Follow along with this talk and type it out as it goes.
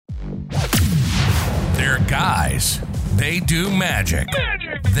They're guys. They do magic.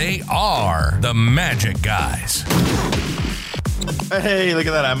 They are the Magic Guys. Hey, look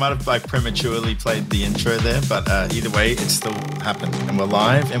at that. I might have prematurely played the intro there, but either way, it's still happened. And we're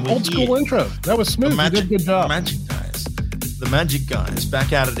live. And we're Old school intro. That was smooth. You did a good job. The Magic Guys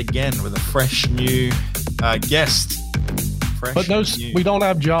back at it again with a fresh new guest. We don't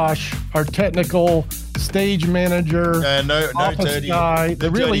have Josh, our technical stage manager, no office dirty guy. The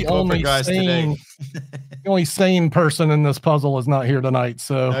really only sane, the only sane person in this puzzle is not here tonight.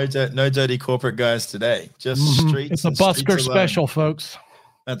 So no dirty corporate guys today. Just streets. It's a busker special, folks.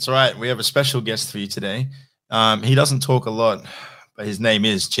 That's right. We have a special guest for you today. He doesn't talk a lot, but his name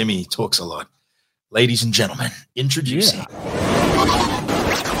is Jimmy Talksalot. Ladies and gentlemen, introducing.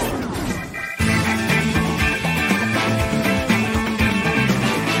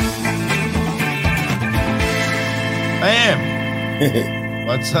 I am.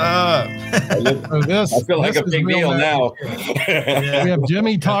 What's up? I feel like a big deal now. We have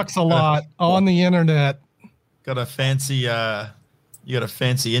Jimmy Talksalot on the internet. Got a fancy, you got a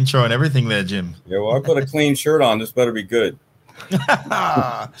fancy intro and everything there, Jim. Yeah, well, I put a clean shirt on. This better be good.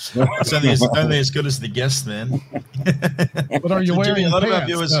 It's only as good as the guest, man. What are you wearing? Jimmy, a lot pants, of our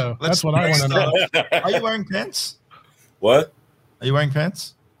viewers, that's what I want to know. Are you wearing pants? What? Are you wearing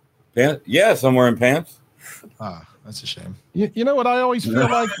pants? Pants? Yes, I'm wearing pants. That's a shame. You know what I always feel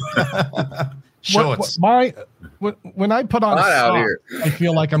like? Shorts. When I put on socks, I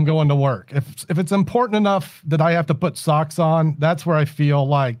feel like I'm going to work. If it's important enough that I have to put socks on, that's where I feel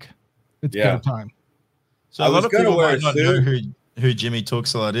like it's go time. So a lot of people might not know who Jimmy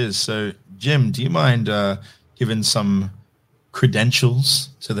Talksalot is. So, Jim, do you mind giving some credentials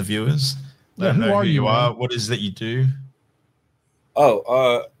to the viewers? Yeah, who are you? What is that you do?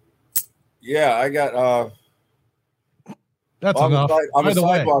 Yeah, I got. That's enough. I'm a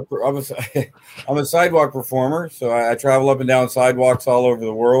sidewalk performer, so I travel up and down sidewalks all over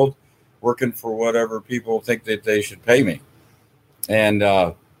the world, working for whatever people think that they should pay me, and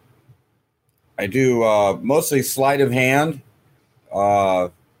I do mostly sleight of hand. I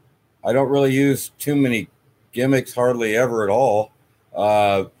don't really use too many gimmicks, hardly ever at all.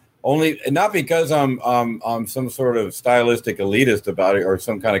 Only not because I'm some sort of stylistic elitist about it or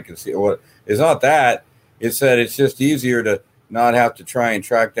some kind of conceal. What it's not that. It's that it's just easier to not have to try and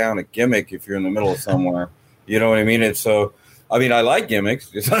track down a gimmick if you're in the middle of somewhere. You know what I mean? It's so. I mean, I like gimmicks,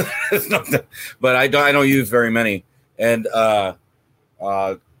 it's not that, but I don't use very many. And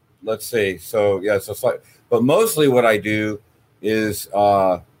let's see. So yeah, but mostly what I do is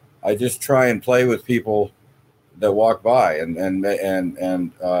I just try and play with people that walk by and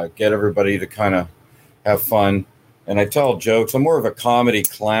get everybody to kind of have fun. And I tell jokes. I'm more of a comedy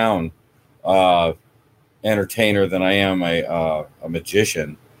clown entertainer than I am a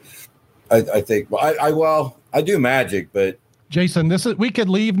magician. I think. I do magic, but Jason, we could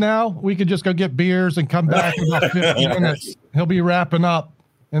leave now. We could just go get beers and come back in about 15 minutes. He'll be wrapping up,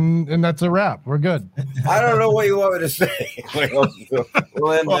 and that's a wrap. We're good. I don't know what you want me to say.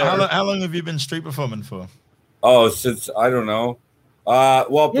 How long have you been street performing for? Oh, since I don't know.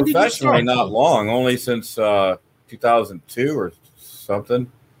 Professionally, not long. Only since 2002 or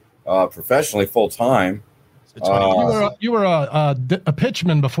something. Professionally, full time. You were a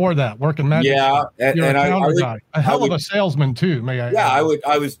pitchman before that, working magic. Yeah, and a hell of a salesman too. May I? Yeah,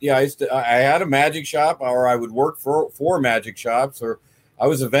 I had a magic shop, or I would work for magic shops, or I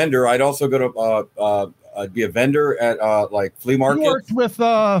was a vendor. I'd also go to I'd be a vendor at like flea markets. You worked with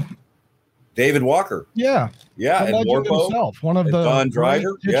David Walker. Yeah, and Warpo himself, one of the Don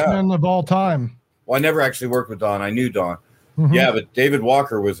Drider, pitchmen of all time. Well, I never actually worked with Don. I knew Don. Mm-hmm. Yeah, but David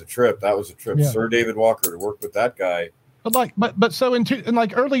Walker was a trip. That was a trip. Yeah. Sir David Walker, to work with that guy. But so in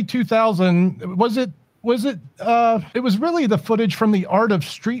early 2000, was it it was really the footage from the Art of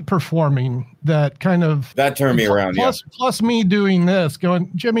Street Performing that kind of turned me around. Plus me doing this, going,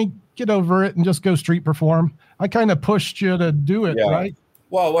 Jimmy, get over it and just go street perform. I kind of pushed you to do it, right?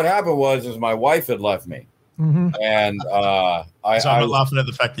 Well, what happened was my wife had left me, and I'm not laughing at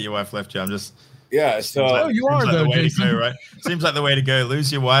the fact that your wife left you. I'm just. Yeah, so you are the way to go, right? Seems like the way to go. Lose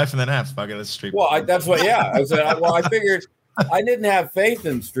your wife and then fuck it, let's street. Well, that's what. Yeah, I said. I figured I didn't have faith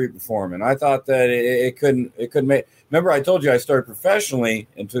in street performing. I thought that it couldn't make. Remember, I told you I started professionally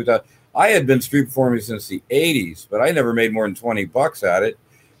in 2000. I had been street performing since the 80s, but I never made more than $20 at it.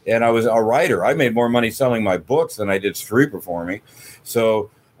 And I was a writer. I made more money selling my books than I did street performing. So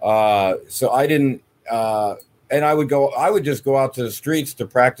I didn't. And I would just go out to the streets to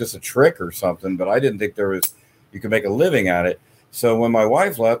practice a trick or something, but I didn't think you could make a living at it. So when my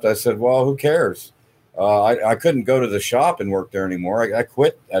wife left, I said, well, who cares? I couldn't go to the shop and work there anymore. I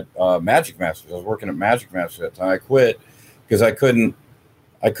quit at Magic Masters. I was working at Magic Masters at that time. I quit because I couldn't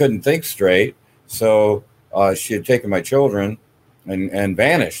think straight. So she had taken my children and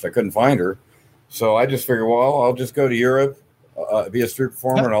vanished. I couldn't find her. So I just figured, well, I'll just go to Europe, be a street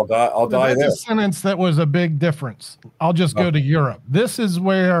performer, and I'll die there. That's a sentence that was a big difference. I'll just go to Europe. This is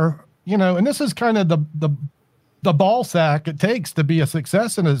where, and this is kind of the ball sack it takes to be a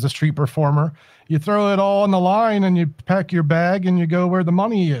success and as a street performer. You throw it all on the line and you pack your bag and you go where the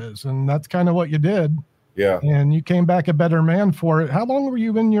money is. And that's kind of what you did. Yeah. And you came back a better man for it. How long were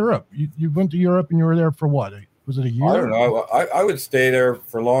you in Europe? You went to Europe and you were there for what? Was it a year? I don't know. I would stay there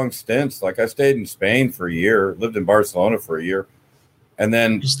for long stints. Like I stayed in Spain for a year, lived in Barcelona for a year. And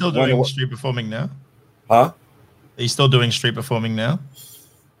then you're still doing street performing now? Huh? Are you still doing street performing now?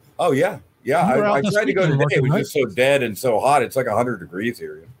 Oh, yeah. Yeah. I tried to go today. It was just so dead and so hot. It's like 100 degrees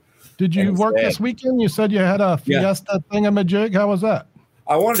here. Did you work this weekend? You said you had a Fiesta thingamajig. How was that?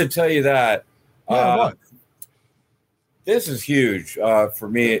 I wanted to tell you that. Yeah, what? This is huge for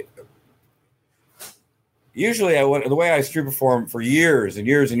me. Usually, the way I street perform for years and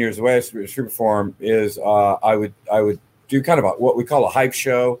years and years. The way I street perform is I would do kind of what we call a hype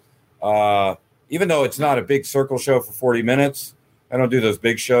show. Even though it's not a big circle show for 40 minutes, I don't do those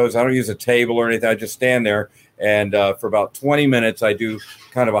big shows. I don't use a table or anything. I just stand there and for about 20 minutes, I do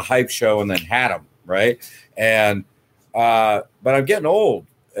kind of a hype show and then hat them, right? And but I'm getting old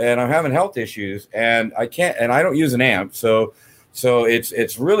and I'm having health issues and I can't, and I don't use an amp, so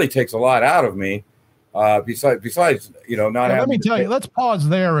it's really takes a lot out of me. Besides, not. Let me tell you. Let's pause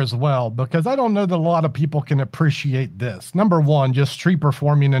there as well because I don't know that a lot of people can appreciate this. Number one, just street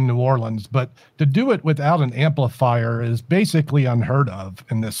performing in New Orleans, but to do it without an amplifier is basically unheard of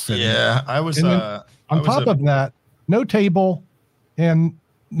in this city. Yeah, I was. On top of that, no table, and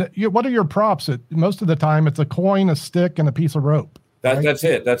what are your props? Most of the time, it's a coin, a stick, and a piece of rope. That's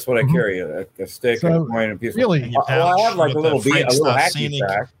it. That's what I carry: a stick, a coin, and a piece. Really, of rope. Well, I have like a little hacky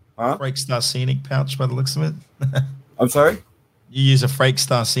sack. Huh? Frakestar Scenic pouch by the looks of it. I'm sorry? You use a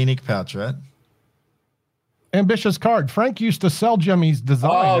Frakestar Scenic pouch, right? Ambitious card. Frank used to sell Jimmy's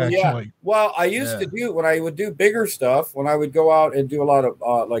design, actually. Yeah. Well, I used to do, when I would do bigger stuff, when I would go out and do a lot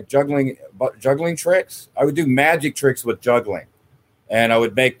of like juggling tricks, I would do magic tricks with juggling. And I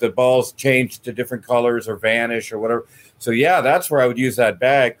would make the balls change to different colors or vanish or whatever. So, yeah, that's where I would use that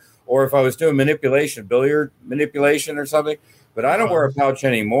bag. Or if I was doing billiard manipulation or something. But I don't wear a pouch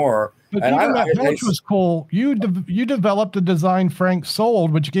anymore. But even that pouch was cool. You developed a design Frank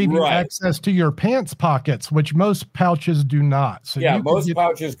sold, which gave you access to your pants pockets, which most pouches do not. So yeah, most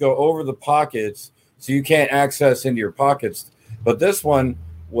pouches go over the pockets, so you can't access into your pockets. But this one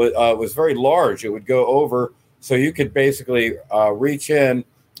was very large. It would go over, so you could basically reach in.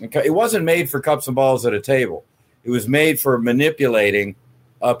 It wasn't made for cups and balls at a table. It was made for manipulating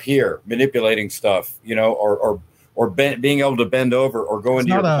up here, manipulating stuff, or being able to bend over or go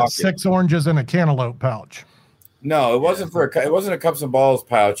into your pocket. It's not a 6 oranges in a cantaloupe pouch. No, it wasn't it wasn't a cups and balls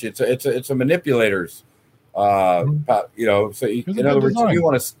pouch. It's a manipulator's pouch, So in other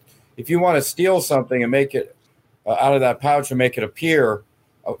words, if you want to steal something and make it out of that pouch and make it appear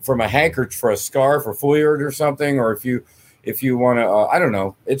from a handkerchief for a scarf or foulard or something, or if you want to, I don't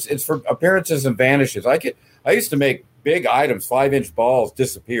know, it's for appearances and vanishes. I used to make big items, 5-inch balls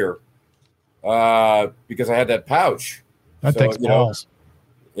disappear. Because I had that pouch. That takes balls.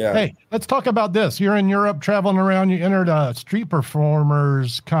 Yeah. Hey, let's talk about this. You're in Europe traveling around. You entered a street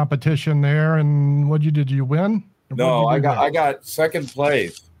performers competition there. And what'd you do? Did you win? No, I got second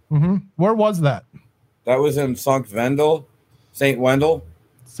place. Mm-hmm. Where was that? That was in St. Wendel. St. Wendel.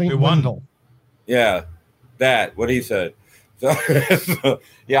 Yeah. What he said. So,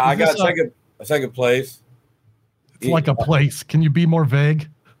 yeah, I got second place. It's like a place. Can you be more vague?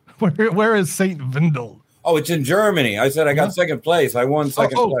 Where is St. Wendel? Oh, it's in Germany. I said I got second place. I won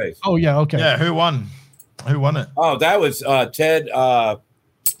second place. Oh, yeah, okay. Yeah, who won? Who won it? Oh, that was Ted.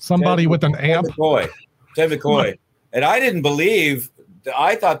 Somebody with an amp. Ted McCoy. And I didn't believe.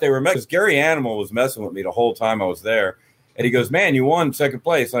 I thought they were messing. Gary Animal was messing with me the whole time I was there. And he goes, "Man, you won second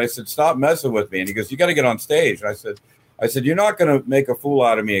place." And I said, "Stop messing with me." And he goes, "You got to get on stage." And I said, "You're not going to make a fool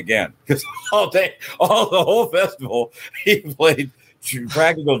out of me again." Because the whole festival, he played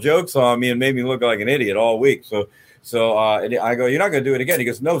practical jokes on me and made me look like an idiot all week. So and I go, "You're not going to do it again." He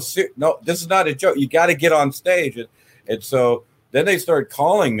goes, No, this is not a joke. You got to get on stage. And so then they started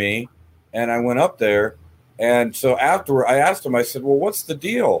calling me, and I went up there. And so afterward, I asked him, I said, "Well, what's the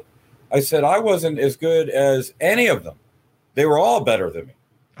deal?" I said, "I wasn't as good as any of them. They were all better than me.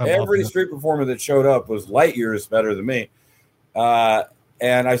 Every street performer that showed up was light years better than me."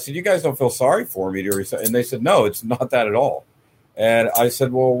 And I said, you guys don't feel sorry for me, do you? And they said, no, it's not that at all. And I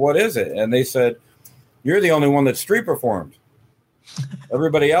said, well, what is it? And they said, you're the only one that street performed.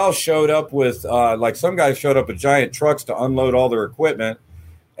 Everybody else showed up with, like some guys showed up with giant trucks to unload all their equipment.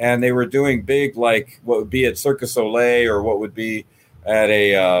 And they were doing big, like what would be at Cirque du Soleil or what would be at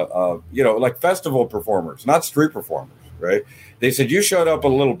a, like festival performers, not street performers, right? They said, you showed up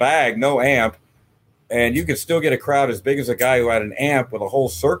with a little bag, no amp, and you could still get a crowd as big as a guy who had an amp with a whole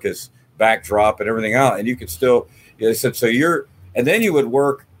circus backdrop and everything out. And you could still, they said, and then you would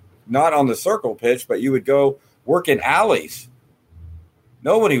work not on the circle pitch, but you would go work in alleys.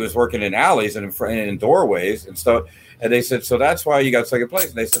 Nobody was working in alleys and in doorways and stuff. And they said, so that's why you got second place.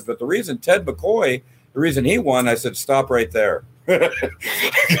 And they said, but the reason Ted McCoy, the reason he won, I said, stop right there.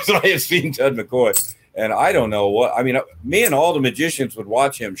 Because I had seen Ted McCoy. And I don't know what, I mean, me and all the magicians would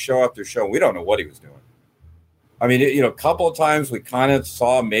watch him show after show. We don't know what he was doing. I mean, a couple of times we kind of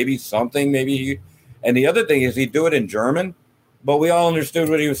saw maybe something, and the other thing is he'd do it in German, but we all understood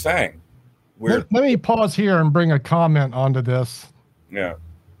what he was saying. Let me pause here and bring a comment onto this. Yeah.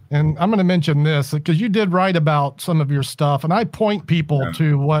 And I'm going to mention this because you did write about some of your stuff, and I point people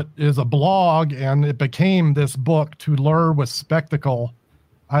to what is a blog, and it became this book, To Lure with Spectacle.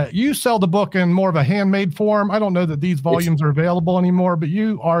 You sell the book in more of a handmade form. I don't know that these volumes are available anymore, but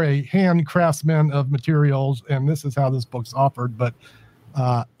you are a hand craftsman of materials, and this is how this book's offered. But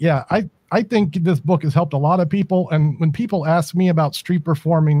I think this book has helped a lot of people. And when people ask me about street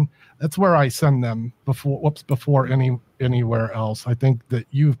performing, that's where I send them before anywhere else. I think that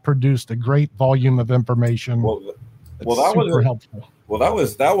you've produced a great volume of information. Well, that was helpful. Well,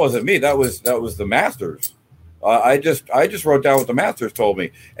 that wasn't me. That was the masters. I just wrote down what the masters told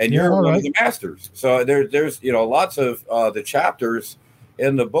me, and you're one of the masters. So there's lots of the chapters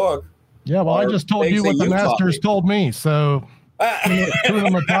in the book. Yeah, well, I just told you what the masters told me. So,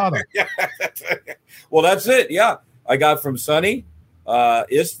 well, that's it. Yeah, I got from Sonny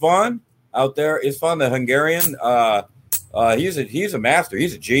Istvan out there. Istvan, the Hungarian. He's a master.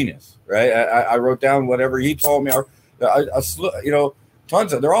 He's a genius, right? I wrote down whatever he told me.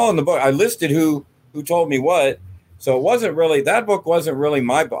 Tons of. They're all in the book. I listed who told me what. So it wasn't really, that book wasn't really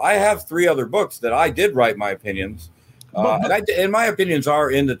my book. I have 3 other books that I did write my opinions. And my opinions are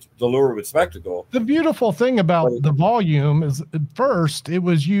in the Lure with Spectacle. The beautiful thing about the volume is at first it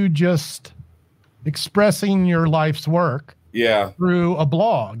was you just expressing your life's work through a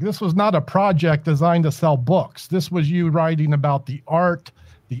blog. This was not a project designed to sell books. This was you writing about the art,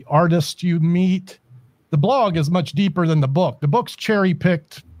 the artist you meet. The blog is much deeper than the book. The book's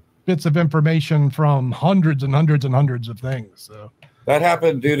cherry-picked bits of information from hundreds and hundreds and hundreds of things. So that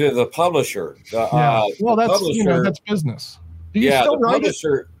happened due to the publisher. Well, that's business. Do you still the write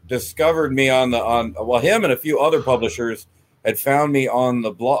publisher discovered me him and a few other publishers had found me on the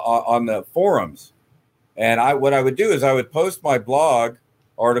blog, on the forums. And what I would do is I would post my blog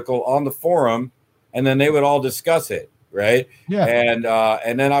article on the forum, and then they would all discuss it. Right. Yeah.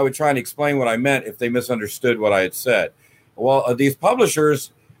 And then I would try and explain what I meant if they misunderstood what I had said. Well, these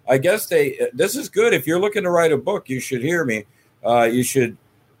publishers, I guess this is good. If you're looking to write a book, you should hear me.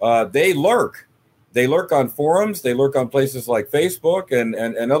 They lurk. They lurk on forums. They lurk on places like Facebook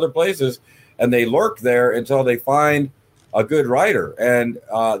and other places. And they lurk there until they find a good writer. And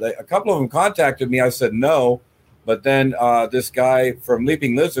a couple of them contacted me. I said no. But then this guy from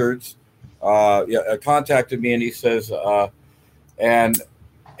Leaping Lizards contacted me, and he says, and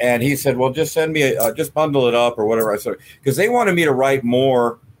he said, well, just send me just bundle it up or whatever. I said, because they wanted me to write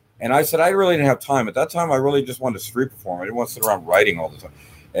more. And I said, I really didn't have time. At that time, I really just wanted to street perform. I didn't want to sit around writing all the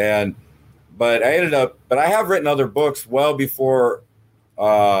time. But I have written other books well before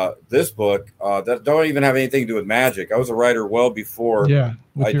this book that don't even have anything to do with magic. I was a writer well before. Yeah,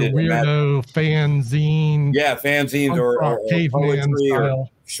 with I your did weirdo fanzine. Yeah, fanzines or poetry or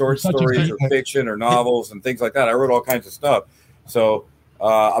short stories or fiction or novels and things like that. I wrote all kinds of stuff. So.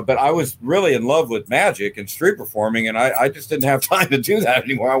 But I was really in love with magic and street performing, and I just didn't have time to do that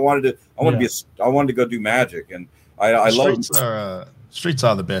anymore. I wanted to go do magic, and I love streets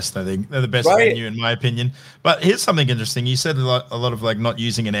are the best. I think they're the best venue in my opinion. But here's something interesting. You said a lot of like not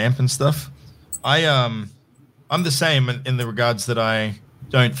using an amp and stuff. I'm the same in the regards that I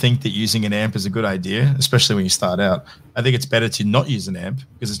don't think that using an amp is a good idea, especially when you start out. I think it's better to not use an amp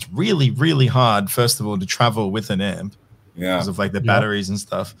because it's really, really hard, first of all, to travel with an amp. Yeah, because of like the batteries and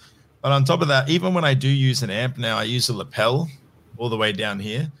stuff. But on top of that, even when I do use an amp now, I use a lapel all the way down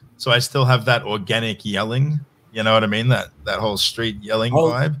here. So I still have that organic yelling. You know what I mean? That whole street yelling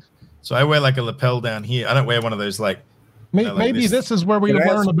vibe. So I wear like a lapel down here. I don't wear one of those like Maybe this is where we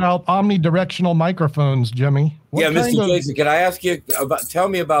learn about omnidirectional microphones, Jimmy. Mr. Jason, can I ask you tell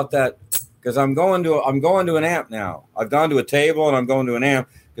me about that? Because I'm going to an amp now. I've gone to a table and I'm going to an amp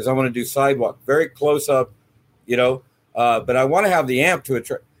because I want to do sidewalk, very close up, but I want to have the amp to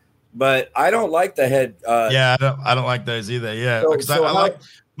attract. But I don't like the head. I don't like those either. Yeah, so I like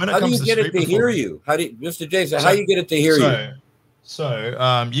when it comes to get it to hear you. How do you, Mr. Jason? How do you get it to hear you?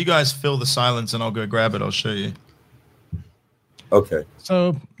 So, you guys fill the silence and I'll go grab it. I'll show you. Okay.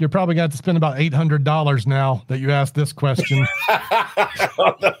 So you're probably going to have to spend about $800 now that you asked this question.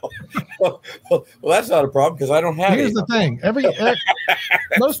 Oh, no. Well, that's not a problem because I don't have. Here's the thing: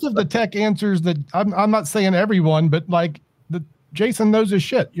 most of the tech answers that I'm not saying everyone, but like Jason knows his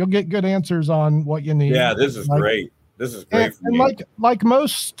shit. You'll get good answers on what you need. Yeah, this is great. This is great. And like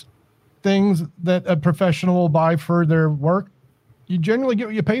most things that a professional will buy for their work, you generally get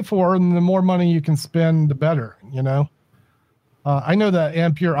what you pay for, and the more money you can spend, the better. I know that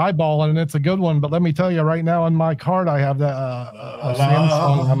amp you're eyeballing, and it's a good one, but let me tell you right now on my card, I have that a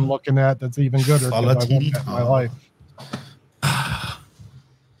Samsung I'm looking at that's even gooder in my life.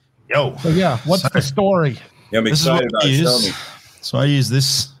 Yo. So yeah, what's the story? Yeah, I'm excited about it. Tell me. So I use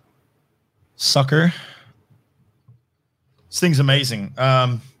this sucker. This thing's amazing.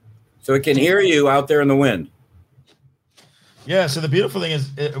 So it can hear you out there in the wind. Yeah, so the beautiful thing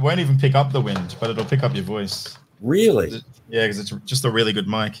is it won't even pick up the wind, but it'll pick up your voice. Really? Yeah, because it's just a really good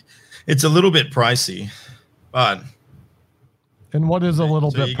mic. It's a little bit pricey, but... And what is a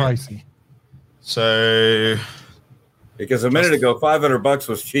little bit pricey? So... Because a minute ago, $500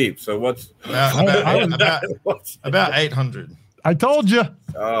 was cheap. So what's... About 800. I told you.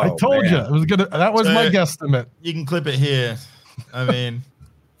 I told you. It was good. That was my guesstimate. You can clip it here. I mean...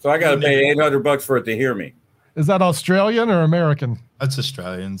 So I got to pay $800 for it to hear me. Is that Australian or American? That's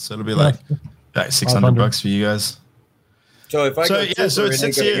Australian, so it'll be like $600 for you guys. So if I so it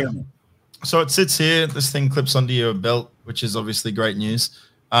sits here. So it sits here. This thing clips onto your belt, which is obviously great news.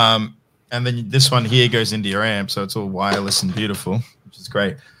 And then this one here goes into your amp, so it's all wireless and beautiful, which is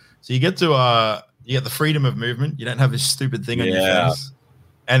great. So you get to you get the freedom of movement. You don't have this stupid thing on your face.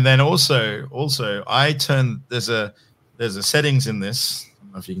 And then also I turn there's a settings in this. I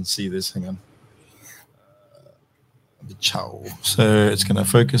don't know if you can see this. Hang on. So it's going to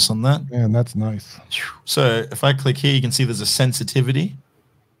focus on that. Man, that's nice. So if I click here, you can see there's a sensitivity,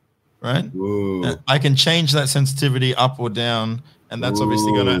 right? I can change that sensitivity up or down, and that's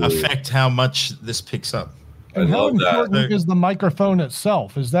obviously going to affect how much this picks up. And how important is the microphone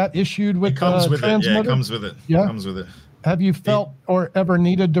itself? Is that issued with the transmitter? Yeah, it comes with it. Yeah, it comes with it. Have you felt or ever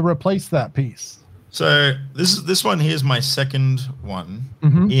needed to replace that piece? So this one here is my second one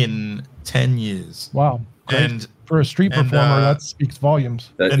in 10 years. Wow. Great. And for a street performer, that speaks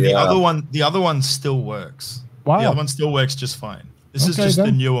volumes. And the other one still works. Wow. The other one still works just fine. This is just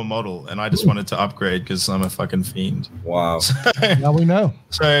the newer model, and I just wanted to upgrade because I'm a fucking fiend. Wow. So, now we know.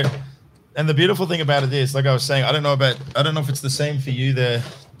 So, and the beautiful thing about it is, like I was saying, I don't know if it's the same for you there,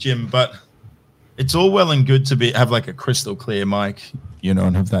 Jim, but it's all well and good to have like a crystal clear mic,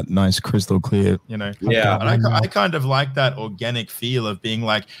 and have that nice crystal clear, Yeah. And I kind of like that organic feel of being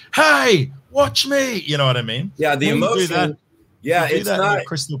like, hey, watch me. You know what I mean? Yeah, the emotion. Yeah, it's not a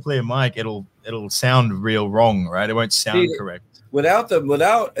crystal clear mic. It'll sound real wrong, right? It won't sound correct. Without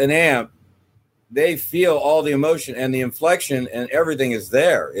an amp, they feel all the emotion and the inflection and everything is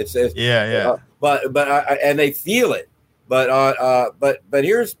there. It's but and they feel it. But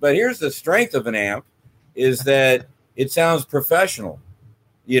here's the strength of an amp is that it sounds professional,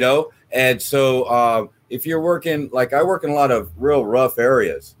 And so if you're working, like I work in a lot of real rough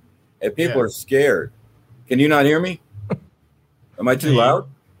areas, and people are scared. Can you not hear me? Am I too loud?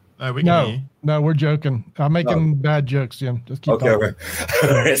 We can hear you. No, we're joking. I'm making bad jokes, Jim. Just keep talking. Okay.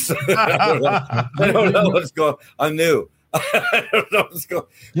 I don't know what's going on. I'm new. I don't know what's going on.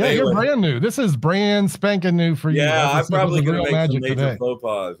 Yeah, anyway. You're brand new. This is brand spanking new for you. Yeah, I'm probably going to make some major faux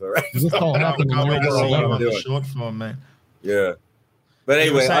pas. All right. This don't happen in your world. Short form, man. Yeah. But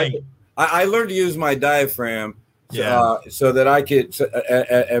anyway, I learned to use my diaphragm so that I could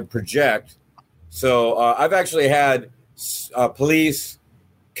project. So I've actually had police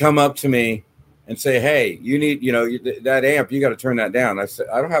come up to me and say, hey, you need, that amp, you got to turn that down. I said,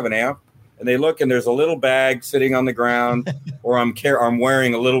 I don't have an amp. And they look and there's a little bag sitting on the ground or I'm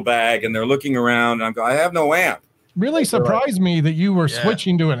wearing a little bag and they're looking around and I'm going, I have no amp. Really surprised me that you were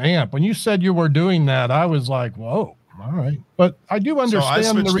switching to an amp. When you said you were doing that, I was like, whoa, all right. But I do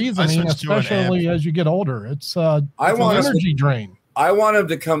understand the reasoning, especially as you get older. It's an energy drain. I want him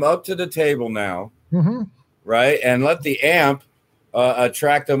to come up to the table now, right? And let the amp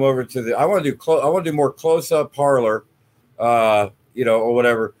attract them over to I want to do more close-up parlor or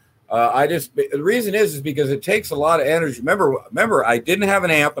whatever. The reason is because it takes a lot of energy. Remember, I didn't have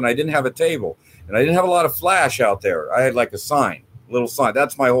an amp and I didn't have a table and I didn't have a lot of flash out there. I had like a little sign.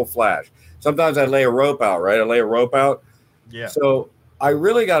 That's my whole flash. Sometimes I lay a rope out, right? I lay a rope out. Yeah. So I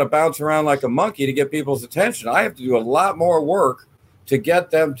really got to bounce around like a monkey to get people's attention. I have to do a lot more work to get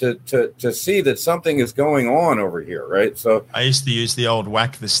them to see that something is going on over here, right? So I used to use the old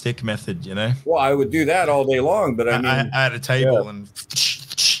whack the stick method, Well, I would do that all day long, but I had a table and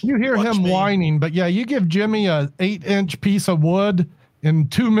you hear him whining, but yeah, you give Jimmy a 8-inch piece of wood in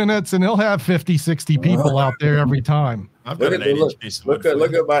 2 minutes and he'll have 50, 60 people out there every time. I've got an 8-inch piece of wood.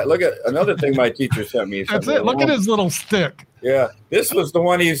 Look at another thing my teacher sent me. That's it. Look at his little stick. Yeah, this was the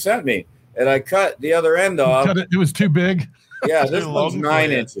one he sent me, and I cut the other end off. It was too big. Yeah, this one's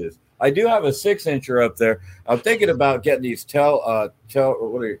 9 inches. I do have a 6-incher up there. I'm thinking about getting these what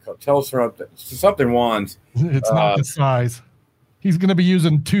do you call something wands. It's not the size. He's going to be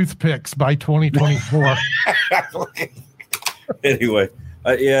using toothpicks by 2024. Anyway,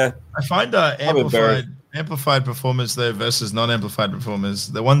 yeah. I find amplified performers though versus non-amplified performers,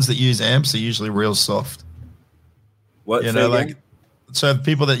 the ones that use amps are usually real soft. What so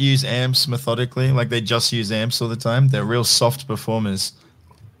people that use amps methodically, like they just use amps all the time, they're real soft performers.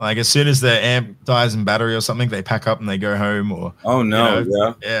 Like as soon as their amp dies in battery or something, they pack up and they go home. Or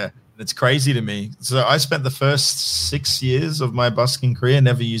yeah. It's crazy to me. So I spent the first 6 years of my busking career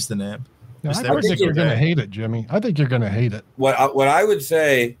never used an amp. I think you're going to hate it, Jimmy. I think you're going to hate it. What I would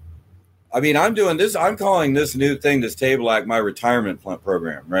say, I mean, I'm doing this. I'm calling this new thing, this table act, my retirement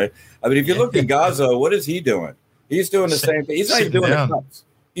program, right? I mean, if you look at Gazzo, what is he doing? He's doing the same thing. He's not even doing it.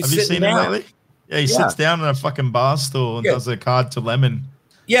 He's Have you seen him lately? Yeah, he sits down on a fucking bar stool and does a card to lemon.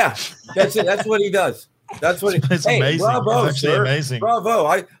 Yeah, that's it. That's what he does. That's what it's amazing. Bravo, it's actually sir. Amazing. Bravo.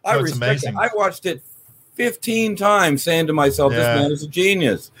 I respect it. I watched it 15 times saying to myself, this man is a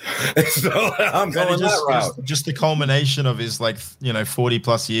genius. So I'm going that route. Just the culmination of his 40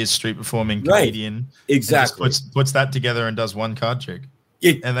 plus years street performing comedian. Right. Exactly. Puts that together and does one card trick.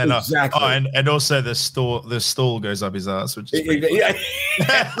 And then and also the stool goes up his ass, which is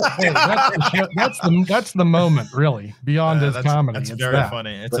that's the moment, really, beyond his comedy. That's very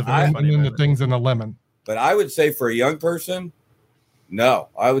funny. It's a very funny moment. The things in the lemon. But I would say for a young person, no.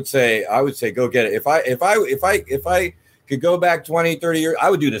 I would say go get it. If I could go back 20, 30 years, I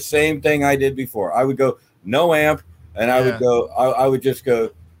would do the same thing I did before. I would go no amp, and I would just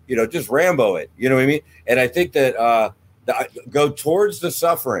go, just Rambo it. You know what I mean? And I think that go towards the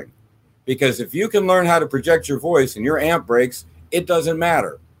suffering, because if you can learn how to project your voice and your amp breaks, it doesn't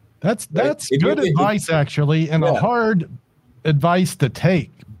matter. That's good advice, actually, and a hard advice to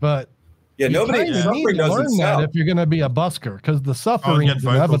take. But suffering doesn't sell if you're going to be a busker, because the suffering is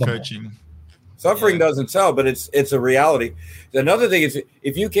inevitable. Coaching. Suffering doesn't sell, but it's a reality. Another thing is,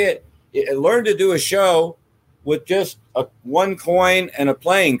 if you can't learn to do a show with just one coin and a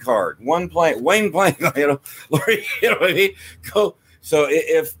playing card, Wayne playing, you know what I mean?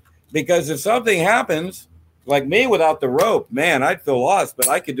 Because if something happens, like me without the rope, man, I'd feel lost, but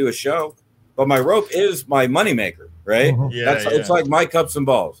I could do a show. But my rope is my moneymaker, right? It's like my cups and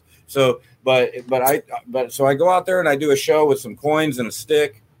balls. So, so I go out there and I do a show with some coins and a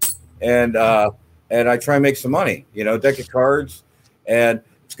stick, and I try and make some money, deck of cards, and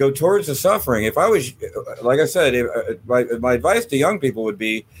go towards the suffering. If I was, like I said, my advice to young people would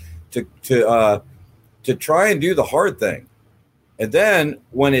be to try and do the hard thing, and then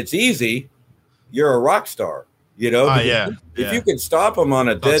when it's easy, you're a rock star. If you can stop them on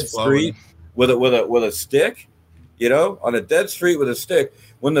a dead street with a stick, on a dead street with a stick,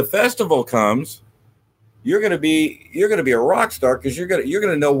 when the festival comes, you're gonna be a rock star, because you're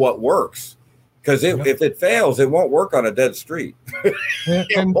gonna know what works. Because if it fails, it won't work on a dead street.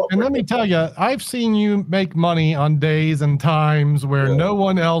 and let me tell you, I've seen you make money on days and times where no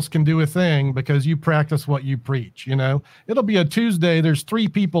one else can do a thing, because you practice what you preach. It'll be a Tuesday. There's 3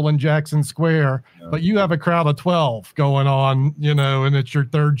 people in Jackson Square, but you have a crowd of 12 going on, and it's your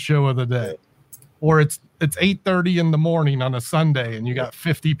 3rd show of the day. Or it's 8:30 in the morning on a Sunday, and you got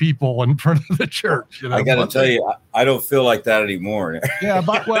 50 people in front of the church. I got to tell you, I don't feel like that anymore. Yeah,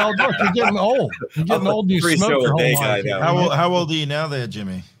 but look, you're getting old. You're getting old. You smoke your whole life. How old are you now, there,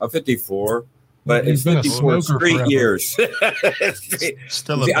 Jimmy? I'm 54, but it's 54 straight years.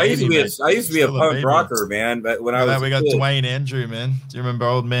 Still a baby. I used to be a punk rocker, man. But when I was, we got Dwayne Andrew, man. Do you remember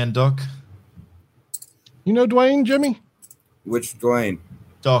old man Doc? You know Dwayne, Jimmy? Which Dwayne?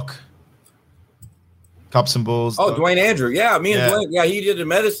 Doc. Cups and balls. Oh, Dwayne Andrew. Yeah, me and Dwayne. Yeah, he did a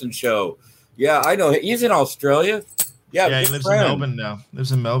medicine show. Yeah, I know. He's in Australia. Yeah, he lives in Melbourne now.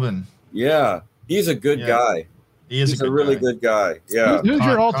 Lives in Melbourne. Yeah, he's a good guy. He's a really good guy. Yeah. Who's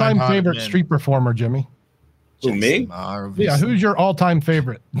your all-time favorite man. street performer, Jimmy? Who, me? Yeah, who's your all-time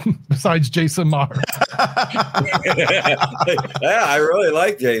favorite besides Jason Marr? Yeah, I really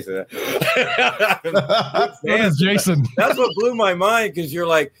like Jason. What is Jason? That's what blew my mind, because you're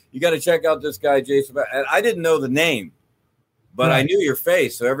like, you got to check out this guy, Jason. And I didn't know the name, but I knew your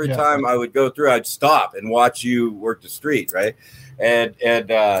face. So every time I would go through, I'd stop and watch you work the street, right? And and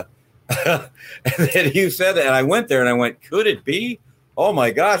then you said that, and I went there and I went, could it be? Oh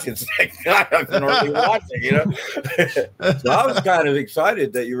my gosh, it's that guy I've been already watching, you know. So I was kind of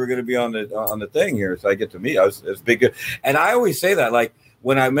excited that you were going to be on the thing here, so I get to meet. It's big, good. And I always say that, like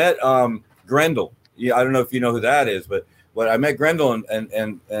when I met Grendel. Yeah, I don't know if you know who that is, but when I met Grendel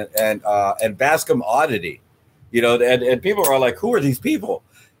and Bascom Oddity, you know, and people are like, who are these people?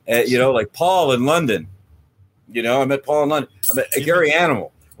 You know, like Paul in London. You know, I met Paul in London. I met Gary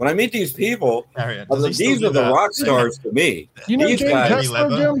Animal. When I meet these people, these are the rock stars to me. You know James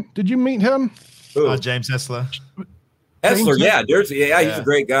Hessler, Jim? Did you meet him? James Hessler. Hessler, yeah. He's a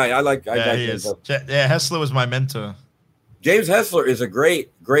great guy. I like Hessler was my mentor. James Hessler is a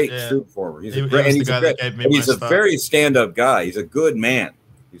great street performer. He's a very stand-up guy. He's a good man.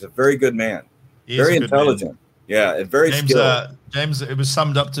 He's a very good man. Very intelligent. Yeah, and very skilled. James, it was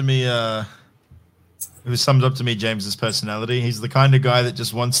summed up to me. James's personality. He's the kind of guy that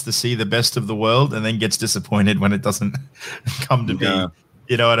just wants to see the best of the world and then gets disappointed when it doesn't come to be.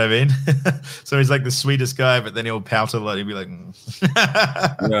 You know what I mean? So he's like the sweetest guy, but then he'll pout a lot. He'll be like,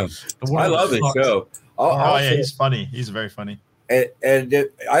 I love his show. He's funny. He's very funny. And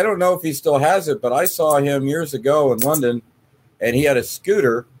I don't know if he still has it, but I saw him years ago in London, and he had a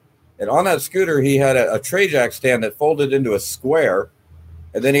scooter, and on that scooter he had a tray jack stand that folded into a square.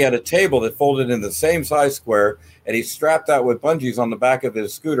 And then he had a table that folded in the same size square, and he strapped that with bungees on the back of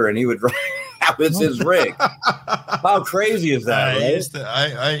his scooter, and he would drive. That was his rig. How crazy is that? Right?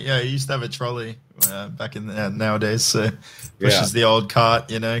 He used to have a trolley back in nowadays. So pushes the old cart,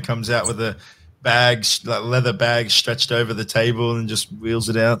 you know, comes out with a bag, like leather bag stretched over the table, and just wheels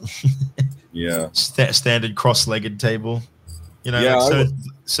it out. Standard cross-legged table. You know, like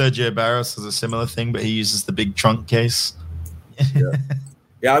Sergio Barros has a similar thing, but he uses the big trunk case.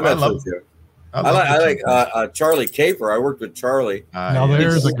 Yeah, I met Sergio. I like Charlie Caper. I worked with Charlie. Now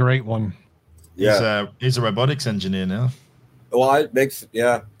there's a great one. Yeah, he's a robotics engineer now. Well,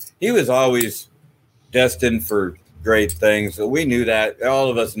 he was always destined for great things. So we knew that. All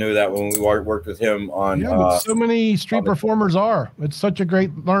of us knew that when we worked with him on. Yeah, so many street performers are. It's such a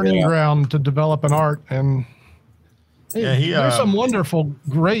great learning ground to develop an art, and there's some wonderful,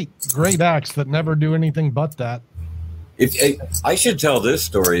 great acts that never do anything but that. I should tell this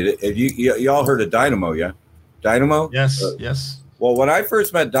story. If you all heard of Dynamo, yeah? Dynamo? Yes, yes. Well, when I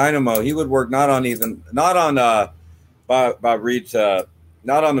first met Dynamo, he would work not on Bob Reed's,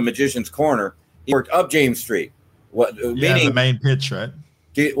 not on the Magician's Corner. He worked up James Street. Meaning the main pitch, right?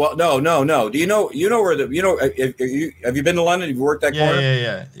 No. Do you know where have you been to London? Have you worked that corner?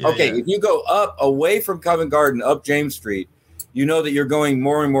 Yeah. Okay, if you go up away from Covent Garden, up James Street, you know that you're going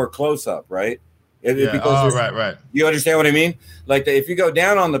more and more close up, right? Right. You understand what I mean? Like if you go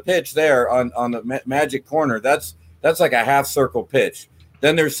down on the pitch there on the Magic Corner, that's like a half circle pitch.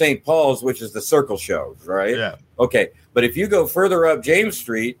 Then there's St. Paul's, which is the circle shows, right? Yeah. Okay, but if you go further up James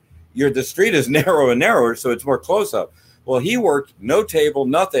Street, the street is narrow and narrower, so it's more close up. Well, he worked no table,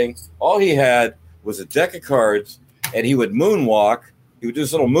 nothing. All he had was a deck of cards, and he would moonwalk. He would do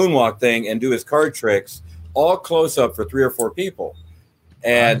this little moonwalk thing and do his card tricks all close up for 3 or 4 people,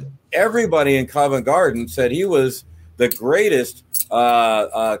 and everybody in Covent Garden said he was the greatest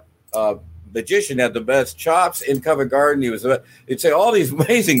magician, had the best chops in Covent Garden. He'd say all these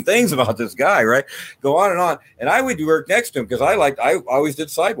amazing things about this guy, right? Go on. And I would work next to him because I always did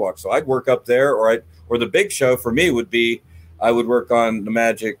sidewalk. So I'd work up there, or the big show for me would be, I would work on the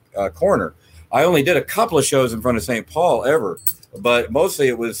Magic Corner. I only did a couple of shows in front of St. Paul ever, but mostly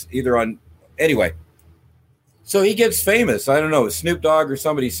it was either on, anyway. So he gets famous. I don't know, Snoop Dogg or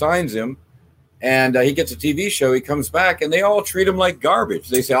somebody signs him, and he gets a TV show. He comes back, and they all treat him like garbage.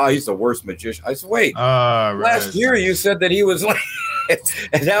 They say, "Oh, he's the worst magician." I said, "Wait, last year you said that he was like,"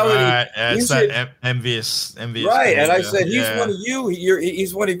 and now envious, right? And I said, "He's one of you.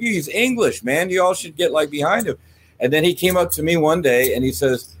 He's one of you. He's English, man. You all should get like behind him." And then he came up to me one day, and he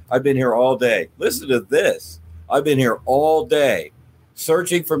says, "I've been here all day. Listen to this. I've been here all day,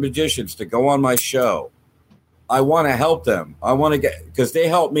 searching for magicians to go on my show. I want to help them. I want to get, because they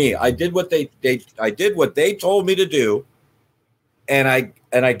helped me. I did what they told me to do, and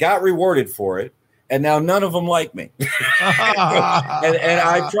I got rewarded for it. And now none of them like me. and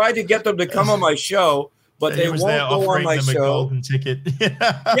I tried to get them to come on my show, but they won't go on my show. A golden ticket.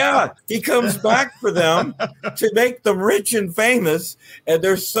 Yeah, he comes back for them to make them rich and famous, and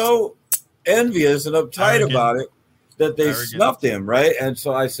they're so envious and uptight about it that they snuffed him, right? And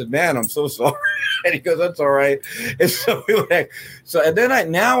so I said, "Man, I'm so sorry." And he goes, "That's all right." And so and then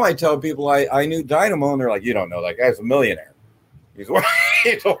I tell people I knew Dynamo, and they're like, "You don't know that guy's a millionaire. He's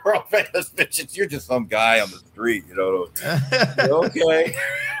a world famous bitch. You're just some guy on the street, you know." Okay,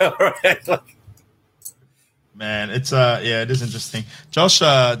 all right. Man, it's it is interesting.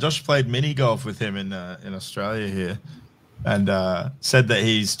 Josh played mini golf with him in Australia here, and said that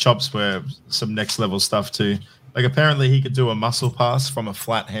his chops were some next level stuff too. Like apparently he could do a muscle pass from a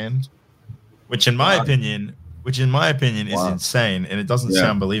flat hand, which in my opinion is insane, and it doesn't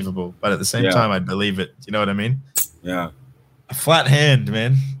sound believable, but at the same time I'd believe it. You know what I mean? Yeah. A flat hand,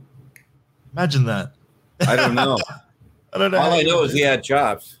 man. Imagine that. I don't know. I don't know. All I know is he had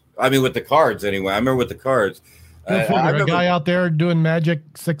chops. I mean, with the cards anyway. I remember with the cards. A guy out there doing magic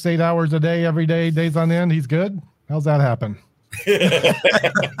 6-8 hours a day, every day, days on end. He's good. How's that happen?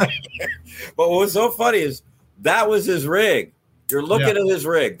 But what was so funny is that was his rig. You're looking at his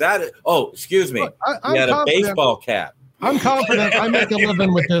rig. Excuse me. He had a baseball cap. I'm confident I make a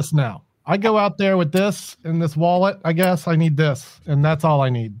living with this now. I go out there with this and this wallet. I guess I need this, and that's all I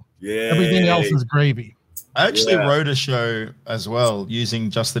need. Yeah. Everything else is gravy. I actually wrote a show as well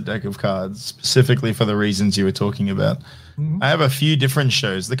using just a deck of cards specifically for the reasons you were talking about. Mm-hmm. I have a few different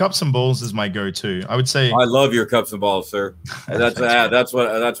shows. The Cups and Balls is my go-to. I would say I love your Cups and Balls, sir. That's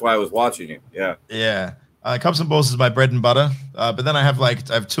why I was watching you. Yeah. Yeah. Cups and Balls is my bread and butter. But then I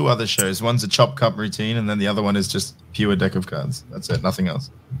have two other shows. One's a Chop Cup routine, and then the other one is just pure deck of cards. That's it, nothing else.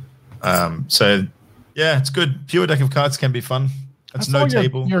 So yeah, it's good. Pure deck of cards can be fun. It's no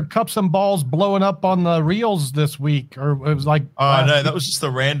table. Your Cups and Balls blowing up on the reels this week, or it was like no, that was just a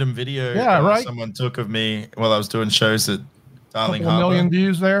random video. Yeah, right. Someone took of me while I was doing shows at Darling Harbour. 1 million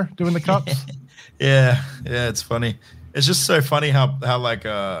views there doing the cups. yeah, it's funny. It's just so funny how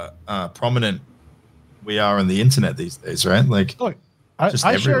prominent we are on the internet these days, right? Like, look,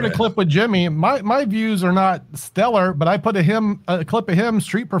 I shared a clip with Jimmy. My views are not stellar, but I put a clip of him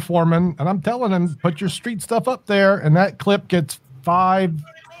street performing, and I'm telling him, put your street stuff up there, and that clip gets 5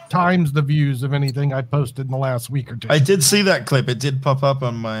 times the views of anything I posted in the last week or two. I did see that clip. It did pop up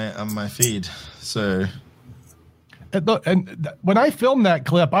on my feed. So, and when I filmed that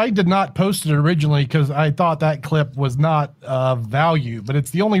clip, I did not post it originally because I thought that clip was not of value. But it's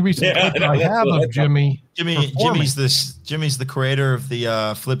the only recent clip I have of Jimmy. Jimmy's the creator of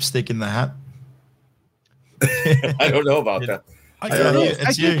the flip stick in the hat. I don't know about that.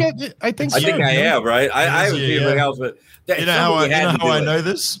 I think I am, right? I haven't seen anything else, but you know how I know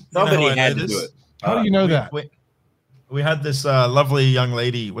this? Somebody had to do it. How do you know that? We had this lovely young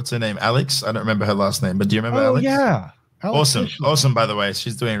lady. What's her name? Alex. I don't remember her last name, but do you remember Alex? Yeah. Awesome. By the way,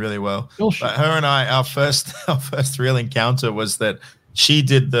 she's doing really well. But her and I, our first real encounter was that she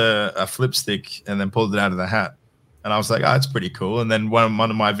did a flip stick and then pulled it out of the hat, and I was like, it's pretty cool. And then one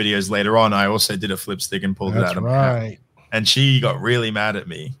of my videos later on, I also did a flip stick and pulled it out of my hat. And she got really mad at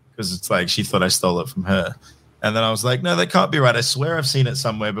me because it's like she thought I stole it from her. And then I was like, no, that can't be right. I swear I've seen it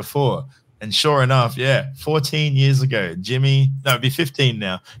somewhere before. And sure enough, 14 years ago, it'd be 15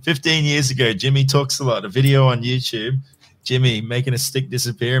 now. 15 years ago, Jimmy Talksalot, a video on YouTube. Jimmy making a stick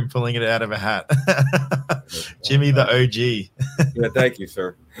disappear and pulling it out of a hat. Jimmy the OG. Yeah, thank you,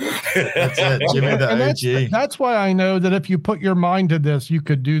 sir. That's it, Jimmy the OG. That's why I know that if you put your mind to this, you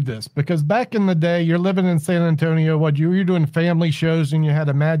could do this. Because back in the day, you're living in San Antonio. You were doing family shows and you had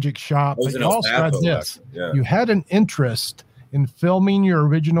a magic shop. But you also had this. Yeah. You had an interest in filming your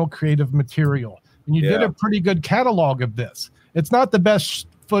original creative material. And you did a pretty good catalog of this. It's not the best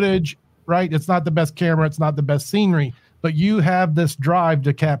footage, right? It's not the best camera. It's not the best scenery. But you have this drive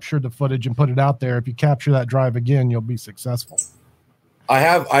to capture the footage and put it out there. If you capture that drive again, you'll be successful.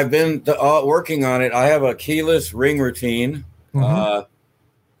 I've been working on it. I have a keyless ring routine.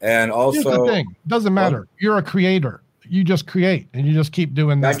 And also, here's the thing. Doesn't matter. You're a creator. You just create and you just keep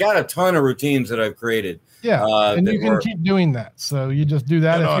doing that. I got a ton of routines that I've created. Yeah. And you can keep doing that. So you just do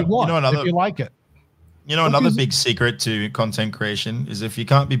that if you want, if you like it. You know, another big secret to content creation is if you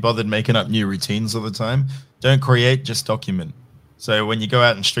can't be bothered making up new routines all the time, don't create, just document. So when you go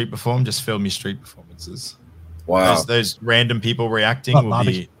out and street perform, just film your street performances. Wow. Those random people reacting will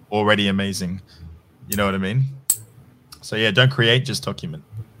be already amazing. You know what I mean? So yeah, don't create, just document.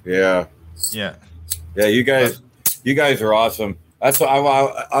 Yeah. Yeah. Yeah, you guys are awesome. That's what I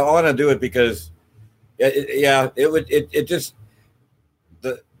want to do it because like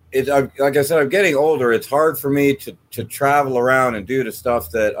I said, I'm getting older. It's hard for me to travel around and do the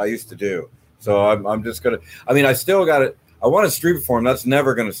stuff that I used to do. So I'm just gonna. I mean, I still got it. I want to street perform. That's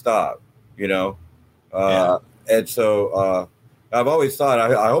never gonna stop. And so I've always thought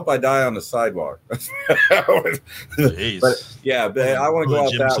I hope I die on the sidewalk. But yeah, but I want to go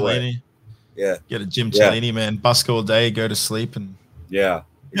out that way. Yeah, get a Jim Cellini, man. Busk all day, go to sleep, and yeah,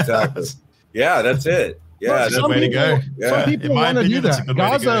 exactly. Yeah, that's it. Yeah, that's a good way to go. Some people want to do that.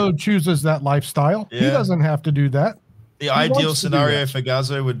 Gazzo chooses that lifestyle. Yeah. He doesn't have to do that. The ideal scenario for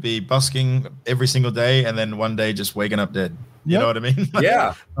Gazzo would be busking every single day and then one day just waking up dead. You know what I mean?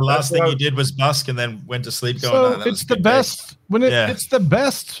 Yeah. The last thing you did was busk and then went to sleep going, so it's the best when it's the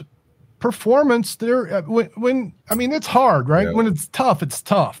best performance there. When I mean, it's hard, right? Yeah. When it's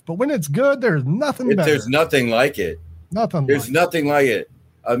tough. But when it's good, there's nothing better. There's nothing like it. There's nothing like it.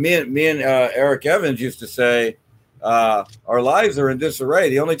 Me and Eric Evans used to say, our lives are in disarray.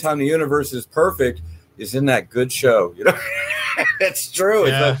 The only time the universe is perfect is in that good show. It's true.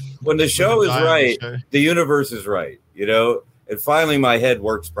 Yeah. It's like when the show is right, the universe is right. And finally my head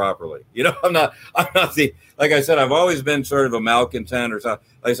works properly. I'm not like I said, I've always been sort of a malcontent or something.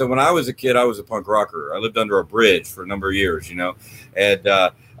 Like I said, when I was a kid, I was a punk rocker. I lived under a bridge for a number of years, and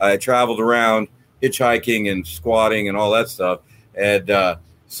I traveled around hitchhiking and squatting and all that stuff. And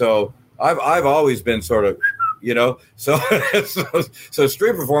so I've always been sort of, so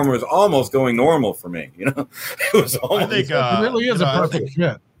street performer was almost going normal for me. It was almost. I think it really is a perfect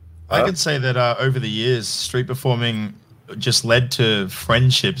fit. I can say that over the years, street performing just led to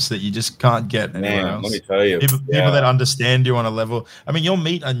friendships that you just can't get anywhere else. Let me tell you, people that understand you on a level. I mean, you'll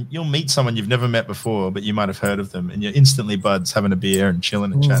meet someone you've never met before, but you might have heard of them, and you're instantly buds, having a beer and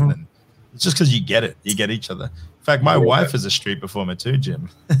chilling and chatting. And it's just because you get it. You get each other. In fact, my wife is a street performer too, Jim.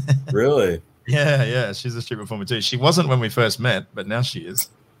 Really? Yeah, she's a street performer too. She wasn't when we first met, but now she is.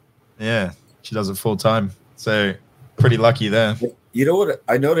 Yeah, she does it full time. So pretty lucky there. You know what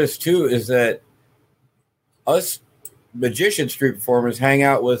I noticed too is that us magician street performers hang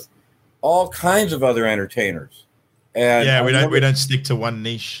out with all kinds of other entertainers. And we don't stick to one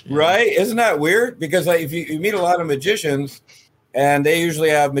niche. Right? Isn't that weird? Because if you meet a lot of magicians and they usually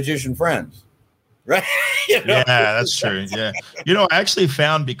have magician friends. Right? Yeah, that's true. Yeah. I actually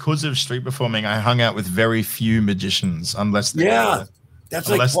found because of street performing, I hung out with very few magicians unless they were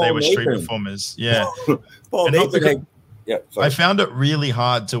street performers. Yeah. Paul Nathan. I found it really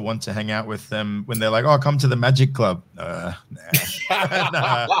hard to want to hang out with them when they're like, "Oh, come to the Magic Club." Nah.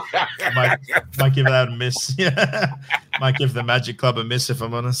 Might give that a miss. Yeah, might give the Magic Club a miss if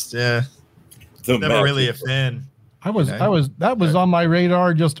I'm honest. Yeah, never really a fan. That was on my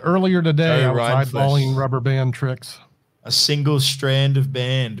radar just earlier today. Outside balling rubber band tricks. A single strand of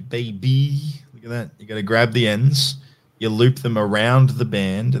band, baby. Look at that. You got to grab the ends. You loop them around the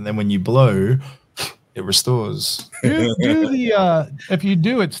band, and then when you blow, it restores. Do the if you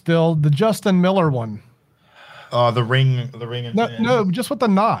do it still, the Justin Miller one. Oh, the ring. No, just with the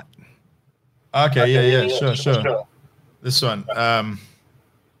knot. Okay, sure. This one. All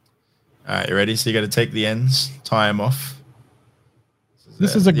right, you ready? So you got to take the ends, tie them off.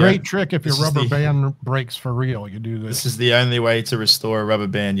 This is a great trick if your rubber band breaks for real. You do this. This is the only way to restore a rubber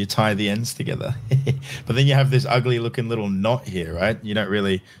band. You tie the ends together. But then you have this ugly looking little knot here, right? You don't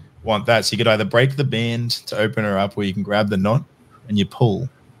really want that. So you could either break the band to open her up, or you can grab the knot and you pull.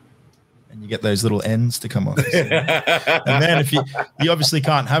 And you get those little ends to come off. And then if you obviously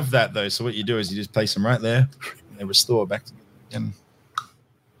can't have that though. So what you do is you just place them right there and they restore back together again.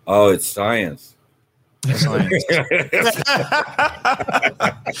 Oh, it's science.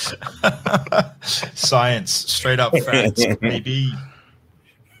 Science, straight up facts, maybe.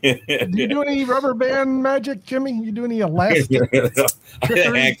 Do you do any rubber band magic, Jimmy? You do any elastic?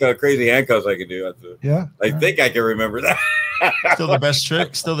 Crazy handcuffs I can do. Yeah. I think I can remember that. Still the best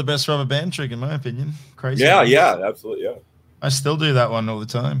trick. Still the best rubber band trick, in my opinion. Crazy. Yeah, absolutely. Yeah. I still do that one all the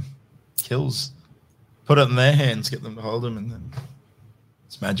time. Kills. Put it in their hands, get them to hold them, and then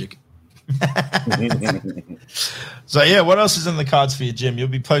it's magic. So yeah, what else is in the cards for you, Jim? You'll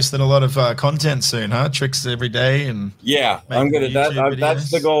be posting a lot of content soon, huh? Tricks every day, and I'm gonna. That's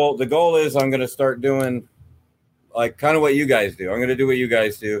the goal. The goal is I'm gonna start doing like kind of what you guys do. I'm gonna do what you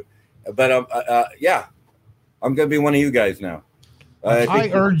guys do, but I'm gonna be one of you guys now. I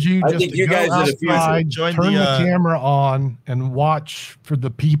urge you just to go outside, turn the camera on, and watch for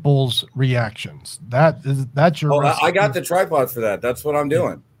the people's reactions. That's your. I got the tripod for that. That's what I'm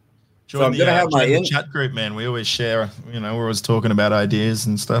doing. So I'm gonna have my chat group, man. We always share. We're always talking about ideas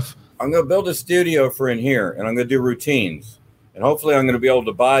and stuff. I'm gonna build a studio for in here, and I'm gonna do routines, and hopefully I'm gonna be able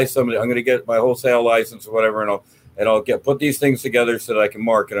to buy somebody. I'm gonna get my wholesale license or whatever, and I'll put these things together so that I can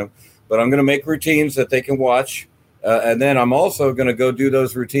market them. But I'm gonna make routines that they can watch. And then I'm also going to go do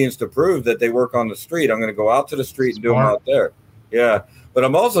those routines to prove that they work on the street. I'm going to go out to the street and do them out there. Yeah. But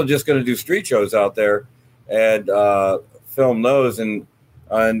I'm also just going to do street shows out there and film those. And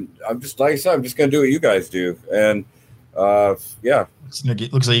I'm just, like I said, I'm just going to do what you guys do. And yeah.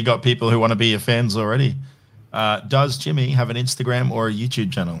 It looks like you got people who want to be your fans already. Does Jimmy have an Instagram or a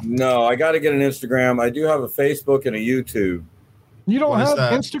YouTube channel? No, I got to get an Instagram. I do have a Facebook and a YouTube. You don't have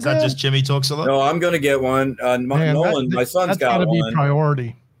Instagram? Is that just Jimmy Talksalot? No, I'm going to get one. Nolan, my son's got one. That's got to be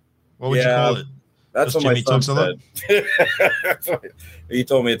priority. What would you call it? That's what my son said. He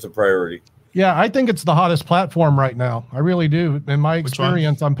told me it's a priority. Yeah, I think it's the hottest platform right now. I really do. In my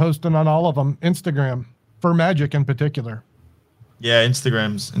experience, I'm posting on all of them. Instagram, for Magic in particular. Yeah,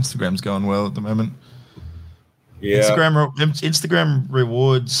 Instagram's going well at the moment. Yeah, Instagram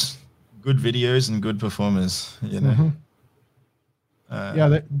rewards good videos and good performers. You know. Mm-hmm.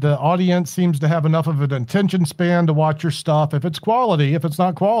 The audience seems to have enough of an attention span to watch your stuff. If it's quality, if it's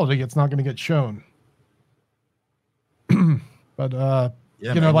not quality, it's not going to get shown. But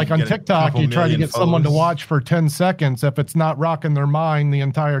like on TikTok, you try to get someone to watch for 10 seconds. If it's not rocking their mind the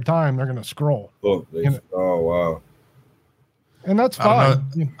entire time, they're going to scroll. Oh wow. And that's fine.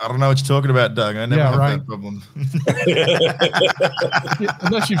 I don't know what you're talking about, Doug. I never had that problem.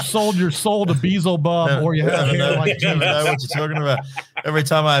 Unless you've sold your soul to Beelzebub or you have hair like I don't know what you're talking about. Every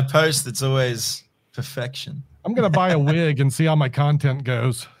time I post, it's always perfection. I'm going to buy a wig and see how my content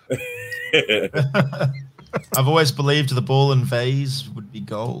goes. I've always believed the ball and vase would be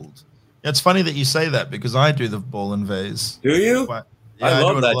gold. It's funny that you say that because I do the ball and vase. Do you? I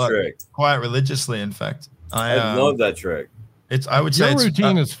love that trick. Quite religiously, in fact. I love that trick. I would say your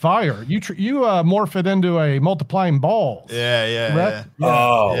routine is fire. You morph it into a multiplying ball. Yeah.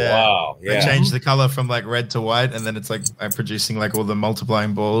 Oh wow! Yeah. I change the color from like red to white, and then it's like I'm producing like all the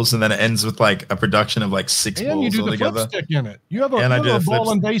multiplying balls, and then it ends with like a production of like 6 balls. And you do the flip stick in it. You have a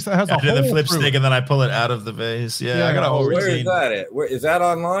ball and vase that has a hole. I do the flip stick, and then I pull it out of the vase. Yeah, I got a whole routine. Where is that at? Where is that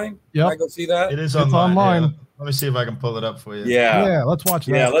online? Yeah, I go see that. It is online. Yeah. Let me see if I can pull it up for you. Yeah, let's watch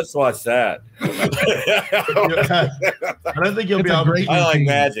that. Yeah, let's watch that. I don't think you'll be able to. I like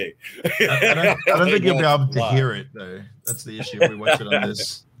magic. I don't think you'll be able to hear it though. That's the issue. We watch it on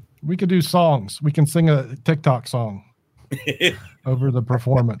this. We could do songs. We can sing a TikTok song over the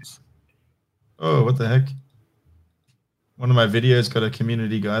performance. Oh, what the heck? One of my videos got a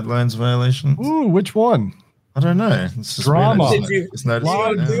community guidelines violation. Ooh, which one? I don't know. It's just drama. Did you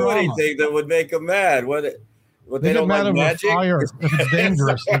do anything that would make them mad? What they don't get mad like over magic? Fire. If it's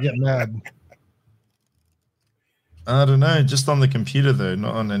dangerous, they get mad. I don't know. Just on the computer though,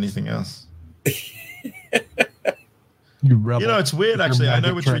 not on anything else. You rebel. You know, it's weird actually. I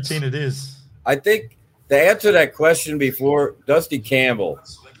know which routine it is. I think to answer that question before, Dusty Campbell.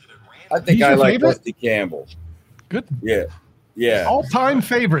 I think I like favorite? Dusty Campbell. Good. Yeah. All-time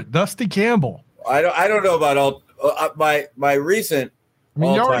favorite, Dusty Campbell. I don't know about all my recent. I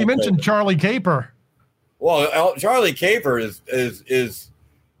mean, you already mentioned favorite. Charlie Caper. Well, Charlie Caper is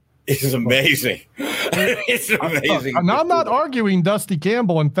amazing. It's amazing. And I'm not arguing Dusty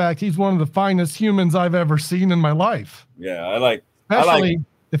Campbell. In fact, he's one of the finest humans I've ever seen in my life. Yeah, especially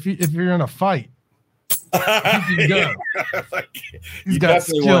if you're in a fight. You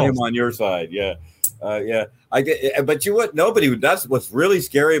definitely want him on your side. Yeah. I get, but that's what's really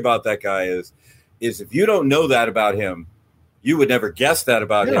scary about that guy is if you don't know that about him, you would never guess that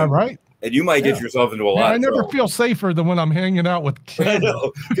about him. Yeah, right. And you might get yourself into a lot of trouble. I never feel safer than when I'm hanging out with kids.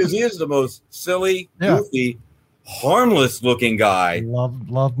 Because he is the most silly, goofy, harmless looking guy.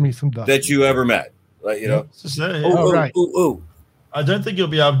 Love me some Dusty that you ever met. Like, right. I don't think you'll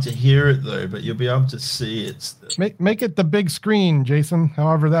be able to hear it though, but you'll be able to see it. Make it the big screen, Jason.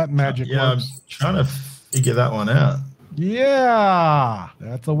 However that magic works. I'm trying to figure that one out. Yeah,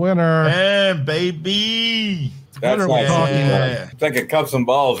 that's a winner. Yeah, baby. That's like, it's like a cups and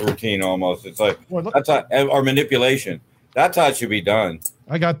balls routine almost. It's like or manipulation. That's how it should be done.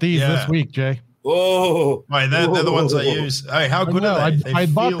 I got these this week, Jay. Oh, right, they're the ones I use. Hey, how good are they? I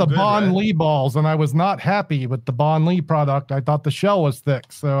bought the Bon Lee balls, and I was not happy with the Bon Lee product. I thought the shell was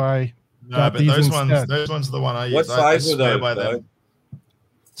thick, so I got these instead. Those ones are the one I use. What size are those?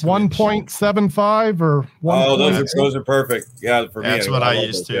 1.75 or 1. Oh, those are perfect. Yeah, for me. That's what I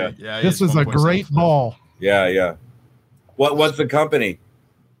use too. Yeah, this is a great ball. Yeah. What's the company?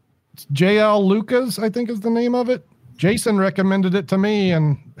 It's JL Lucas, I think is the name of it. Jason recommended it to me,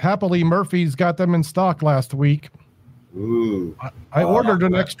 and happily Murphy's got them in stock last week. Ooh. I ordered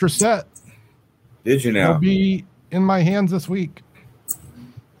an extra set. Did you now? It'll be in my hands this week.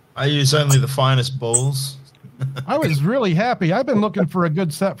 I use only the finest balls. I was really happy. I've been looking for a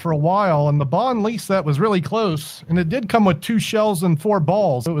good set for a while, and the Bond Lee set was really close, and it did come with 2 shells and 4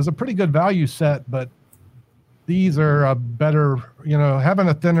 balls. It was a pretty good value set, but these are a better, having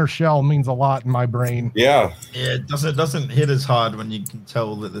a thinner shell means a lot in my brain. Yeah. Yeah, it doesn't hit as hard when you can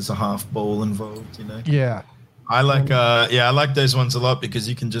tell that there's a half ball involved, Yeah. I like those ones a lot because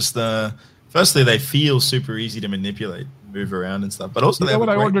you can just firstly they feel super easy to manipulate, move around and stuff. But also what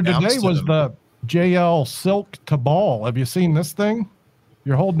I ordered today was the JL Silk to ball. Have you seen this thing?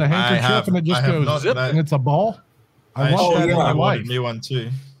 You're holding a handkerchief and it just goes zip and it's a ball. I wanted a new one too.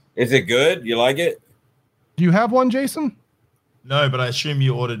 Is it good? You like it? Do you have one, Jason? No, but I assume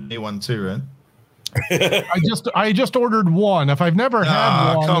you ordered a new one too, right? I just ordered one. If I've never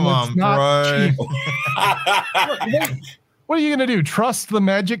had one, come on, bro. What are you going to do? Trust the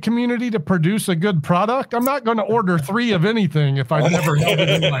magic community to produce a good product? I'm not going to order 3 of anything if I've never held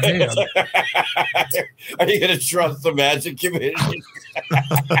it in my hand. Are you going to trust the magic community?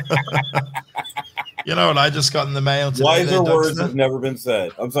 You know what I just got in the mail today? Wiser words have never been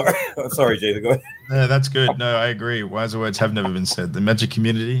said. I'm sorry. I'm sorry, Jason. Go ahead. Yeah, that's good. No, I agree. Wiser words have never been said. The magic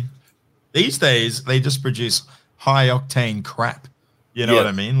community, these days, they just produce high-octane crap. You know what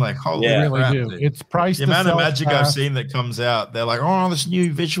I mean? Like, holy crap, do. Dude. It's priced. The amount of magic I've seen that comes out, they're like, oh, this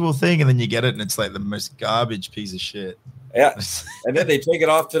new visual thing, and then you get it, and it's like the most garbage piece of shit. Yeah, and then they take it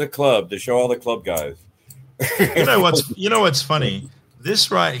off to the club to show all the club guys. You know what's funny? This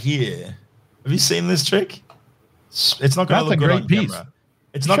right here. Have you seen this trick? It's not going to look good on camera.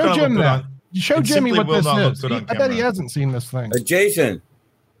 It's not going to look good on. Show Jimmy what this is. I bet he hasn't seen this thing. Jason,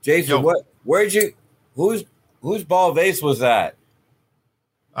 what? Where'd you? Whose ball vase was that?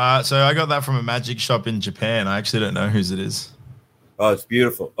 So I got that from a magic shop in Japan. I actually don't know whose it is. Oh, it's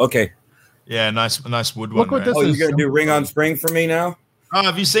beautiful. Okay. Yeah, nice wood Look one. What this is. You're gonna do Ring on Spring for me now? Oh,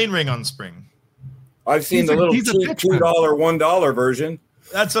 have you seen Ring on Spring? I've seen the little cheap $2, $1 version.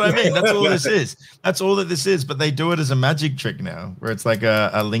 That's what I mean. That's all this is. That's all that this is. But they do it as a magic trick now, where it's like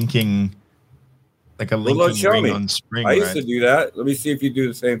a linking, ring on spring. I used to do that. Let me see if you do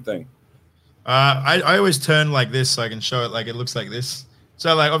the same thing. I always turn like this so I can show it. Like it looks like this.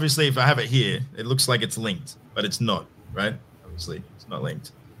 So like obviously, if I have it here, it looks like it's linked, but it's not. Right? Obviously, it's not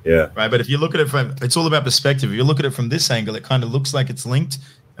linked. Yeah. Right. But if you look at it it's all about perspective. If you look at it from this angle, it kind of looks like it's linked.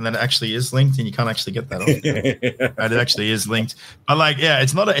 And then it actually is linked, and you can't actually get that off. Right, it actually is linked. But like, yeah,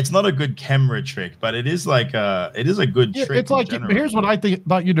 it's not a good camera trick, but it is like it is a good trick. It's like here's what I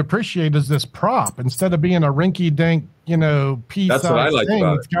thought you'd appreciate is this prop instead of being a rinky-dink, piece. That's what I like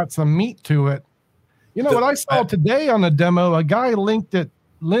about it. It's got some meat to it. What I saw today on the demo, a guy linked it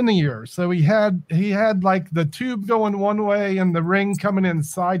linear, so he had like the tube going one way and the ring coming in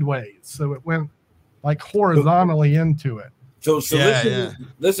sideways, so it went like horizontally into it. So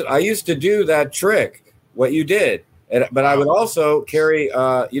listen, I used to do that trick, what you did. But I would also carry,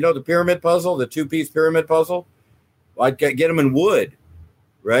 the pyramid puzzle, the 2-piece pyramid puzzle. I'd get them in wood,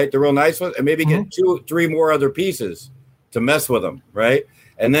 right? The real nice ones, and maybe get 2-3 more other pieces to mess with them, right?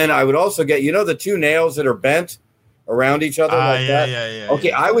 And then I would also get, the 2 nails that are bent around each other like that.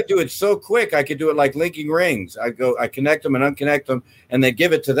 Okay, I would do it so quick, I could do it like linking rings. I connect them and unconnect them, and then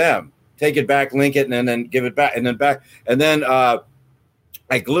give it to them. Take it back, link it, and then give it back, and then back, and then I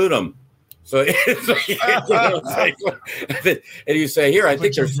glued them. So it's like, and you say, "Here, I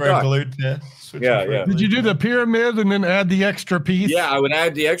think they're stuck." Yeah. Did you do the pyramid and then add the extra piece? Yeah, I would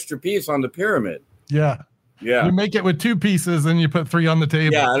add the extra piece on the pyramid. Yeah. You make it with 2 pieces, and you put 3 on the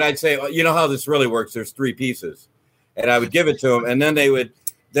table. Yeah, and I'd say, you know how this really works? There's 3 pieces, and I would give it to them, and then they would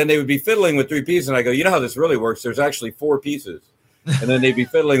be fiddling with 3 pieces, and I go, you know how this really works? There's actually 4 pieces. And then they'd be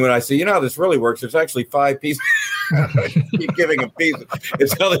fiddling when I say, you know how this really works? There's actually 5 pieces. Keep giving them pieces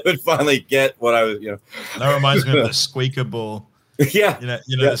until they would finally get what I was, That reminds me of the squeaker ball. Yeah.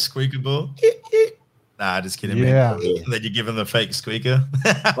 The squeaker ball? Nah, just kidding. Yeah. Man. And then you give them the fake squeaker.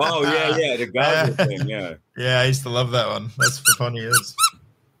 Oh, yeah. The goggle thing, yeah. Yeah, I used to love that one. That's for funny is.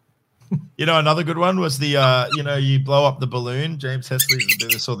 Another good one was the, you blow up the balloon. James Hesley used to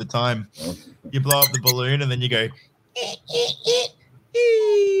do this all the time. You blow up the balloon and then you go, and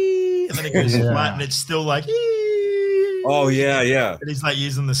then it goes flat and it's still like oh yeah and he's like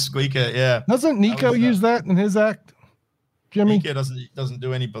using the squeaker. Doesn't Nico use that in his act, Jimmy? Nico doesn't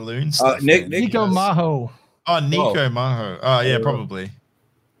do any balloons. Nico Maho. Nico Maho. Oh yeah, probably.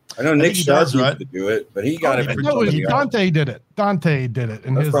 I know Nick does right to do it, but he got it from Dante did it. Dante did it.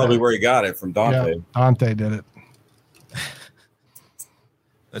 That's probably where he got it from. Dante. Yeah, Dante did it.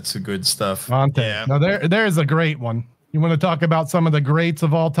 That's the good stuff. Dante. Yeah. Now there's a great one. You want to talk about some of the greats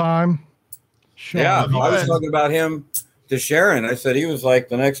of all time? Sure. Yeah, I was talking about him to Sharon. I said he was like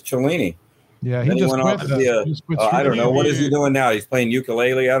the next Cellini. Yeah, Then he he just went quit. off to be I don't know. What is he doing now? He's playing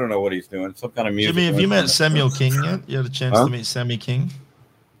ukulele. I don't know what he's doing. Some kind of music. Jimmy, have you met Samuel King yet? You had a chance to meet Sammy King?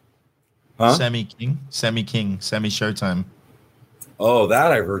 Huh? Sammy King? Sammy Showtime. Oh,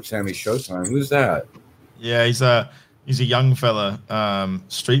 that I've heard. Sammy Showtime. Who's that? Yeah, he's a young fella,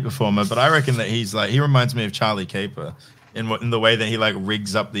 street performer, but I reckon that he reminds me of Charlie Caper in the way that he like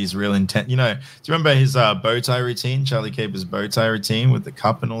rigs up these real intent. You know, do you remember his bow tie routine? Charlie Caper's bow tie routine with the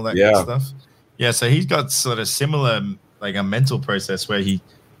cup and all that good stuff. Yeah, so he's got sort of similar like a mental process where he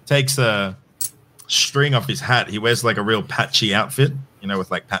takes a string off his hat. He wears like a real patchy outfit, you know, with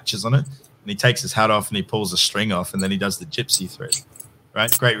like patches on it, and he takes his hat off and he pulls the string off, and then he does the gypsy thread.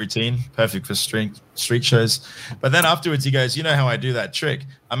 Right, great routine, perfect for street shows. But then afterwards, he goes, "You know how I do that trick?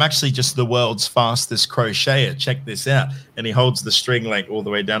 I'm actually just the world's fastest crocheter. Check this out." And he holds the string like all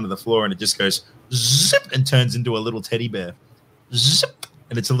the way down to the floor, and it just goes zip and turns into a little teddy bear. Zip,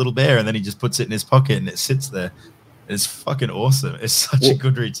 and it's a little bear, and then he just puts it in his pocket, and it sits there. It's fucking awesome. It's such a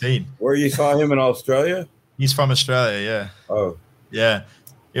good routine. Where you saw him in Australia? He's from Australia, yeah. Oh, yeah.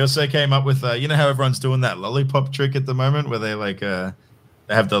 He also came up with, you know how everyone's doing that lollipop trick at the moment, where they like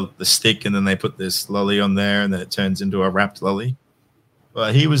they have the stick and then they put this lolly on there and then it turns into a wrapped lolly.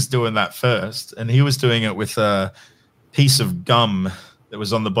 Well, he was doing that first, and he was doing it with a piece of gum that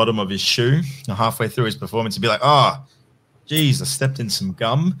was on the bottom of his shoe. Halfway through his performance, he'd be like, "Oh, geez, I stepped in some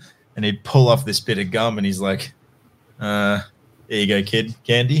gum," and he'd pull off this bit of gum and he's like, "Here you go, kid,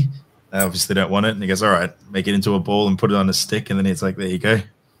 candy." I obviously don't want it. And he goes, "All right, make it into a ball and put it on a stick." And then he's like, "There you go."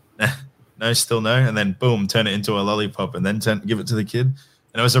 No, still no. And then boom, turn it into a lollipop and then give it to the kid.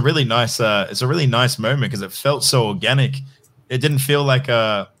 And it was a really nice, moment because it felt so organic. It didn't feel like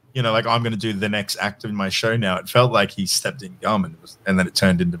like I'm going to do the next act in my show now. It felt like he stepped in gum and then it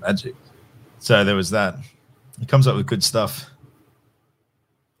turned into magic. So there was that. He comes up with good stuff.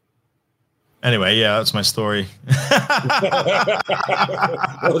 Anyway, yeah, that's my story. That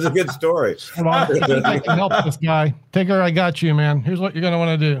was a good story. Hold on. I can help this guy. Tigger, I got you, man. Here's what you're going to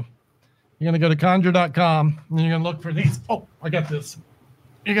want to do. You're going to go to conjure.com and you're going to look for these. Oh, I got this.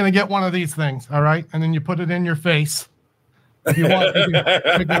 You're going to get one of these things, all right? And then you put it in your face. If you want, you can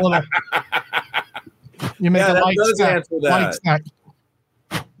make a little. You make a light snack.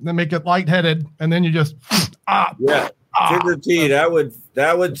 Then make it lightheaded, and then you just Sugar tea. That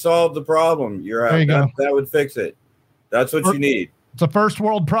would solve the problem. There you go. That would fix it. That's what you need. It's a first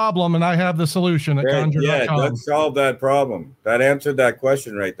world problem, and I have the solution at conjure.com. Yeah, that solved that problem. That answered that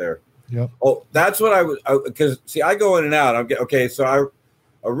question right there. Yep. Oh, that's what I would, because see, I go in and out. Okay, so I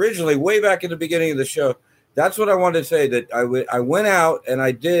originally, way back in the beginning of the show, that's what I wanted to say, that I went out and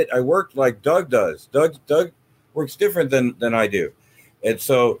I worked like Doug does. Doug works different than I do. And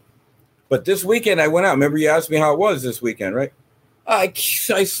so, but this weekend I went out. Remember you asked me how it was this weekend, right? I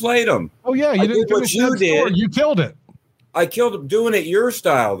slayed him. Oh yeah, you did what you did. You killed it. I killed him doing it your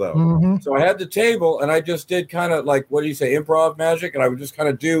style though. Mm-hmm. So I had the table and I just did kind of like, what do you say, improv magic, and I would just kind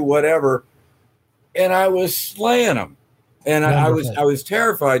of do whatever, and I was slaying them. And I was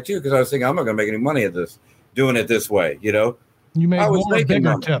terrified too, because I was thinking I'm not going to make any money at this, doing it this way, you know. You made more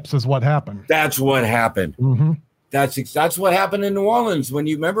bigger tips, is what happened. That's what happened. Mm-hmm. That's what happened in New Orleans. When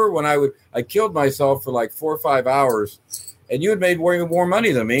you remember when I killed myself for like 4 or 5 hours, and you had made way more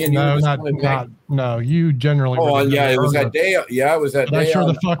money than me. And no, you generally. Oh yeah, it was that day. Yeah, it was that day. I sure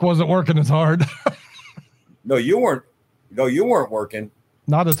the fuck wasn't working as hard. No, you weren't. No, you weren't working.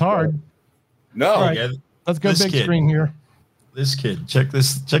 Not as hard. No. Right. Yeah, let's go big screen here. This kid, check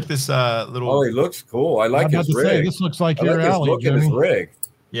this little. Oh, he looks cool. I like his rig. This looks like your alley. Look at his rig.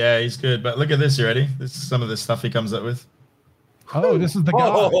 Yeah, he's good. But look at this. You ready? This is some of the stuff he comes up with. Oh, this is the guy.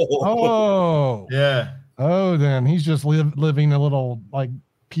 Oh, yeah. Oh, then he's just living a little like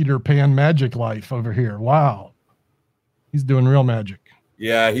Peter Pan magic life over here. Wow, he's doing real magic.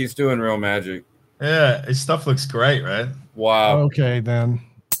 Yeah, he's doing real magic. Yeah, his stuff looks great, right? Wow. Okay, then.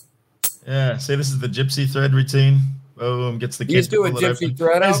 Yeah. See, this is the gypsy thread routine. Boom, gets the kid. He's doing gypsy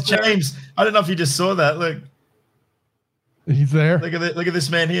thread. There's James. I don't know if you just saw that. Look. He's there. Look at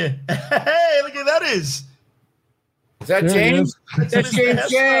this man here. Hey, look at that is. Is that James? That's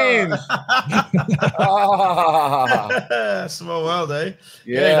James. Small world, eh?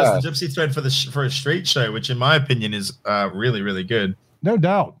 Yeah. He does the gypsy thread for a street show, which in my opinion is really, really good. No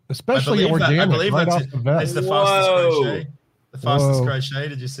doubt, especially organic. I believe right it's the fastest crochet. The fastest crochet.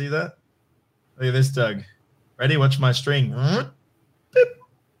 Did you see that? Look at this, Doug. Ready? Watch my string.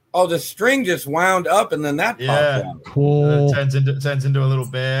 Oh, the string just wound up, and then that popped out. Cool. Turns into a little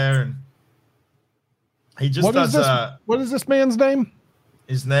bear, and he just does. What is this man's name?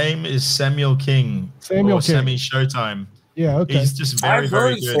 His name is Samuel King. Sammy Showtime. Yeah, okay. He's just very, I've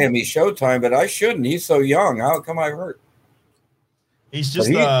very heard good. Sammy Showtime, but I shouldn't. He's so young. How come I've heard? He's just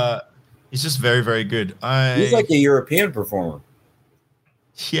very, very good. He's like a European performer.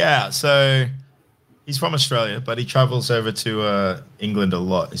 Yeah, so he's from Australia, but he travels over to England a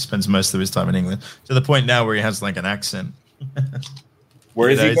lot. He spends most of his time in England, to the point now where he has like an accent. Where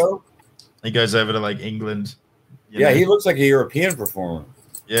does he go? He goes over to like England. Yeah, he looks like a European performer.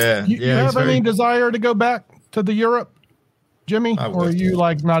 Yeah. You have any desire to go back to the Europe, Jimmy? Or are you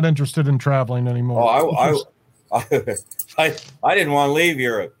like not interested in traveling anymore? Oh, I didn't want to leave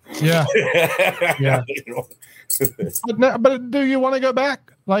Europe. Yeah. Yeah. But do you want to go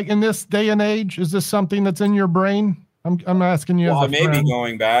back? Like in this day and age, is this something that's in your brain? I'm asking you. Well, I may be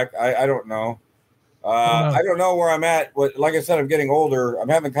going back. I don't know. I don't know where I'm at. Like I said, I'm getting older. I'm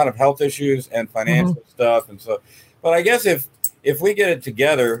having kind of health issues and financial stuff, and so. But I guess if we get it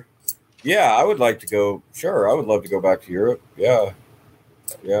together, yeah, I would like to go. Sure, I would love to go back to Europe. Yeah.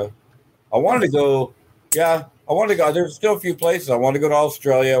 I wanted to go. Yeah, I wanted to go. There's still a few places. I wanted to go to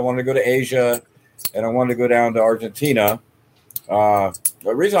Australia. I wanted to go to Asia, and I wanted to go down to Argentina. The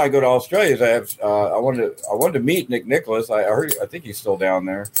reason I go to Australia is I wanted to meet Nick Nicholas. I think he's still down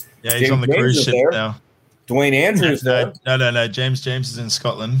there. Yeah, he's on the cruise ship now. Dwayne Andrews there. No. James is in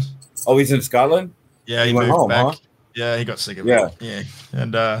Scotland. Oh, he's in Scotland? Yeah, he moved home, back. Huh? Yeah, he got sick of it. Yeah.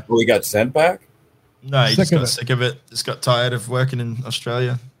 And he got sent back? No, he just got sick of it. Just got tired of working in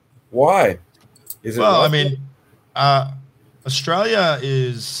Australia. Why? Australia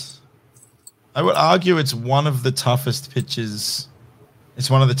is, I would argue, it's one of the toughest pitches. It's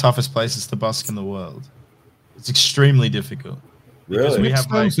one of the toughest places to busk in the world. It's extremely difficult. Really? Mick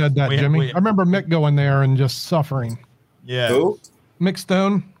Stone said that, Jimmy. I remember Mick going there and just suffering. Yeah. Who? Mick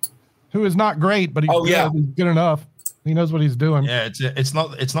Stone, who is not great, but he's good enough. He knows what he's doing. Yeah, it's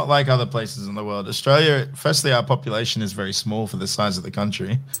not like other places in the world. Australia, firstly, our population is very small for the size of the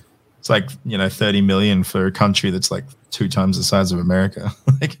country. It's like 30 million for a country that's like 2 times the size of America.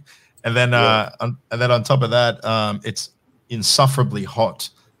 and then on top of that, it's insufferably hot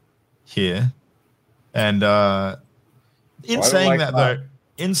here. And in saying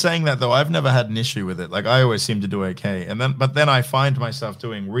that though, I've never had an issue with it. Like I always seem to do okay. But then I find myself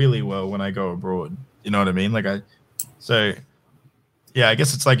doing really well when I go abroad. You know what I mean? I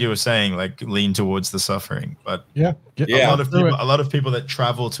guess it's like you were saying, like lean towards the suffering. But a lot of people that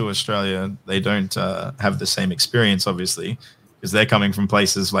travel to Australia, they don't have the same experience, obviously, because they're coming from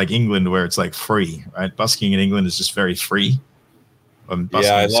places like England where it's like free, right? Busking in England is just very free.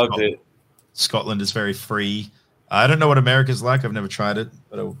 I loved it. Scotland is very free. I don't know what America's like. I've never tried it,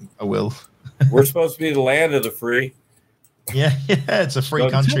 but I will. We're supposed to be the land of the free. Yeah, it's a free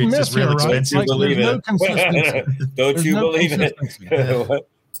country. It's just real expensive. Don't you believe it? Don't you believe it? Yeah.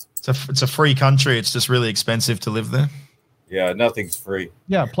 It's a free country. It's just really expensive to live there. Yeah, nothing's free.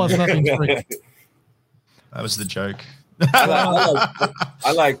 Yeah, plus nothing's free. That was the joke.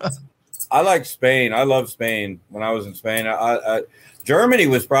 I like Spain. I love Spain. When I was in Spain, Germany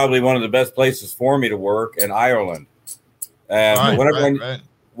was probably one of the best places for me to work, and Ireland. And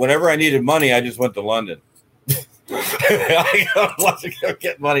whenever I needed money, I just went to London. I go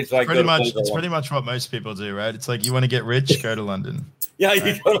get money, so it's pretty much what most people do, right? It's like you want to get rich, go to London. Yeah, right?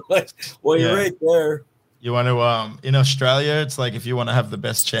 you go to you're right there. You want to in Australia, it's like if you want to have the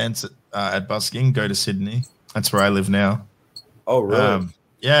best chance at busking, go to Sydney. That's where I live now. Oh, really?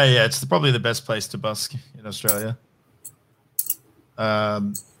 Yeah, it's probably the best place to busk in Australia.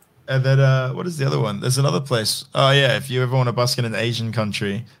 And then what is the other one? There's another place. Oh yeah, if you ever want to busk in an Asian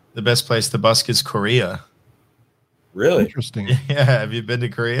country, the best place to busk is Korea. Really interesting. Yeah, have you been to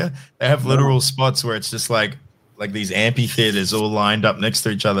Korea? They have literal spots where it's just like these amphitheaters all lined up next to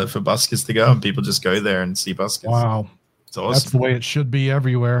each other for buskers to go, and people just go there and see buskers. Wow, it's awesome. That's the way it should be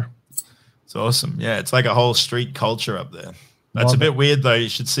everywhere. It's awesome. Yeah, it's like a whole street culture up there. That's a bit weird though. You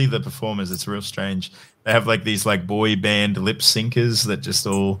should see the performers. It's real strange. They have like these like boy band lip syncers that just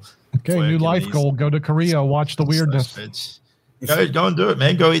all. Okay, new life goal: go to Korea, watch the weirdness. Go and do it,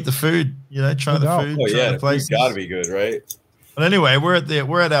 man. Go eat the food. Try the food. Oh yeah, the food's got to be good, right? But anyway,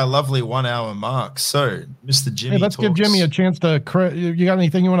 we're at our lovely 1 hour mark. So, Mr. Jimmy, let's give Jimmy a chance to. You got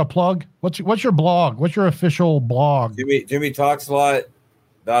anything you want to plug? What's your blog? What's your official blog? Jimmy Talksalot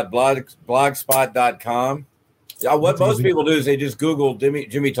 .blogspot.com. Yeah, what most people do is they just Google Jimmy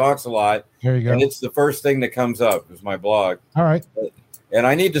Talksalot. There you go. And it's the first thing that comes up is my blog. All right. And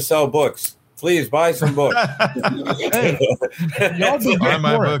I need to sell books. Please buy some books. Hey, y'all do buy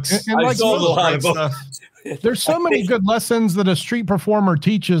my books. And I sold a lot of books. There's so many good lessons that a street performer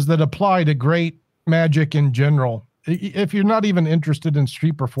teaches that apply to great magic in general. if you're not even interested in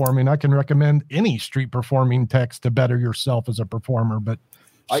street performing, I can recommend any street performing text to better yourself as a performer, but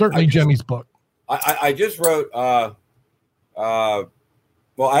certainly Jimmy's book. I just wrote, I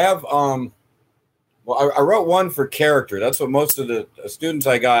wrote one for character. That's what most of the students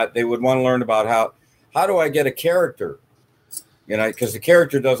I got, they would want to learn about how do I get a character? Because the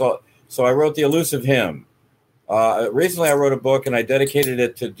character does all. So I wrote The Elusive Hymn. Recently I wrote a book and I dedicated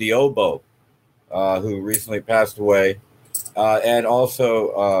it to Diobo, who recently passed away, and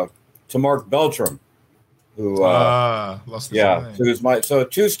also to Mark Beltram, who lost his mind. So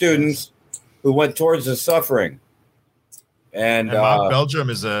two students who went towards the suffering. And Mark Beltram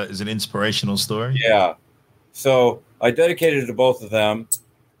is an inspirational story. Yeah. So I dedicated it to both of them,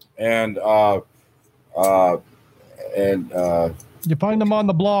 and you find them on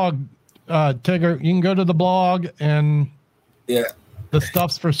the blog, Tigger. You can go to the blog, and the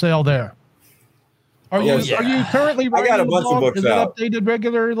stuff's for sale there. Are you currently writing? I got a bunch of books out. Is it updated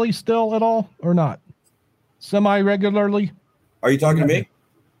regularly still at all, or not? Semi-regularly? Are you talking to me?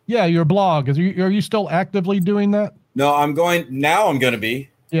 Yeah, your blog. Are you still actively doing that? No, I'm going to be.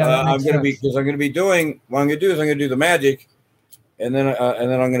 Yeah, I'm going to be, because I'm going to be doing. What I'm going to do is I'm going to do the magic, and then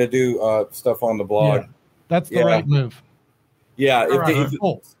I'm going to do stuff on the blog. Yeah, that's the right move. Yeah.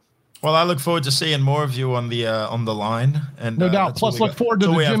 Cool. Well, I look forward to seeing more of you on the line, and no doubt. Plus, look forward to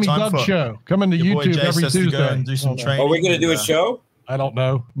the Jimmy Doug show coming to YouTube every Tuesday. And do some training. Are we going to do a show? I don't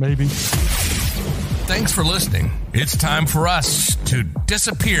know. Maybe. Thanks for listening. It's time for us to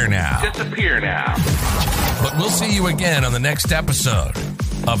disappear now. But we'll see you again on the next episode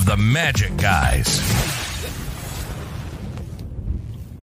of The Magic Guys.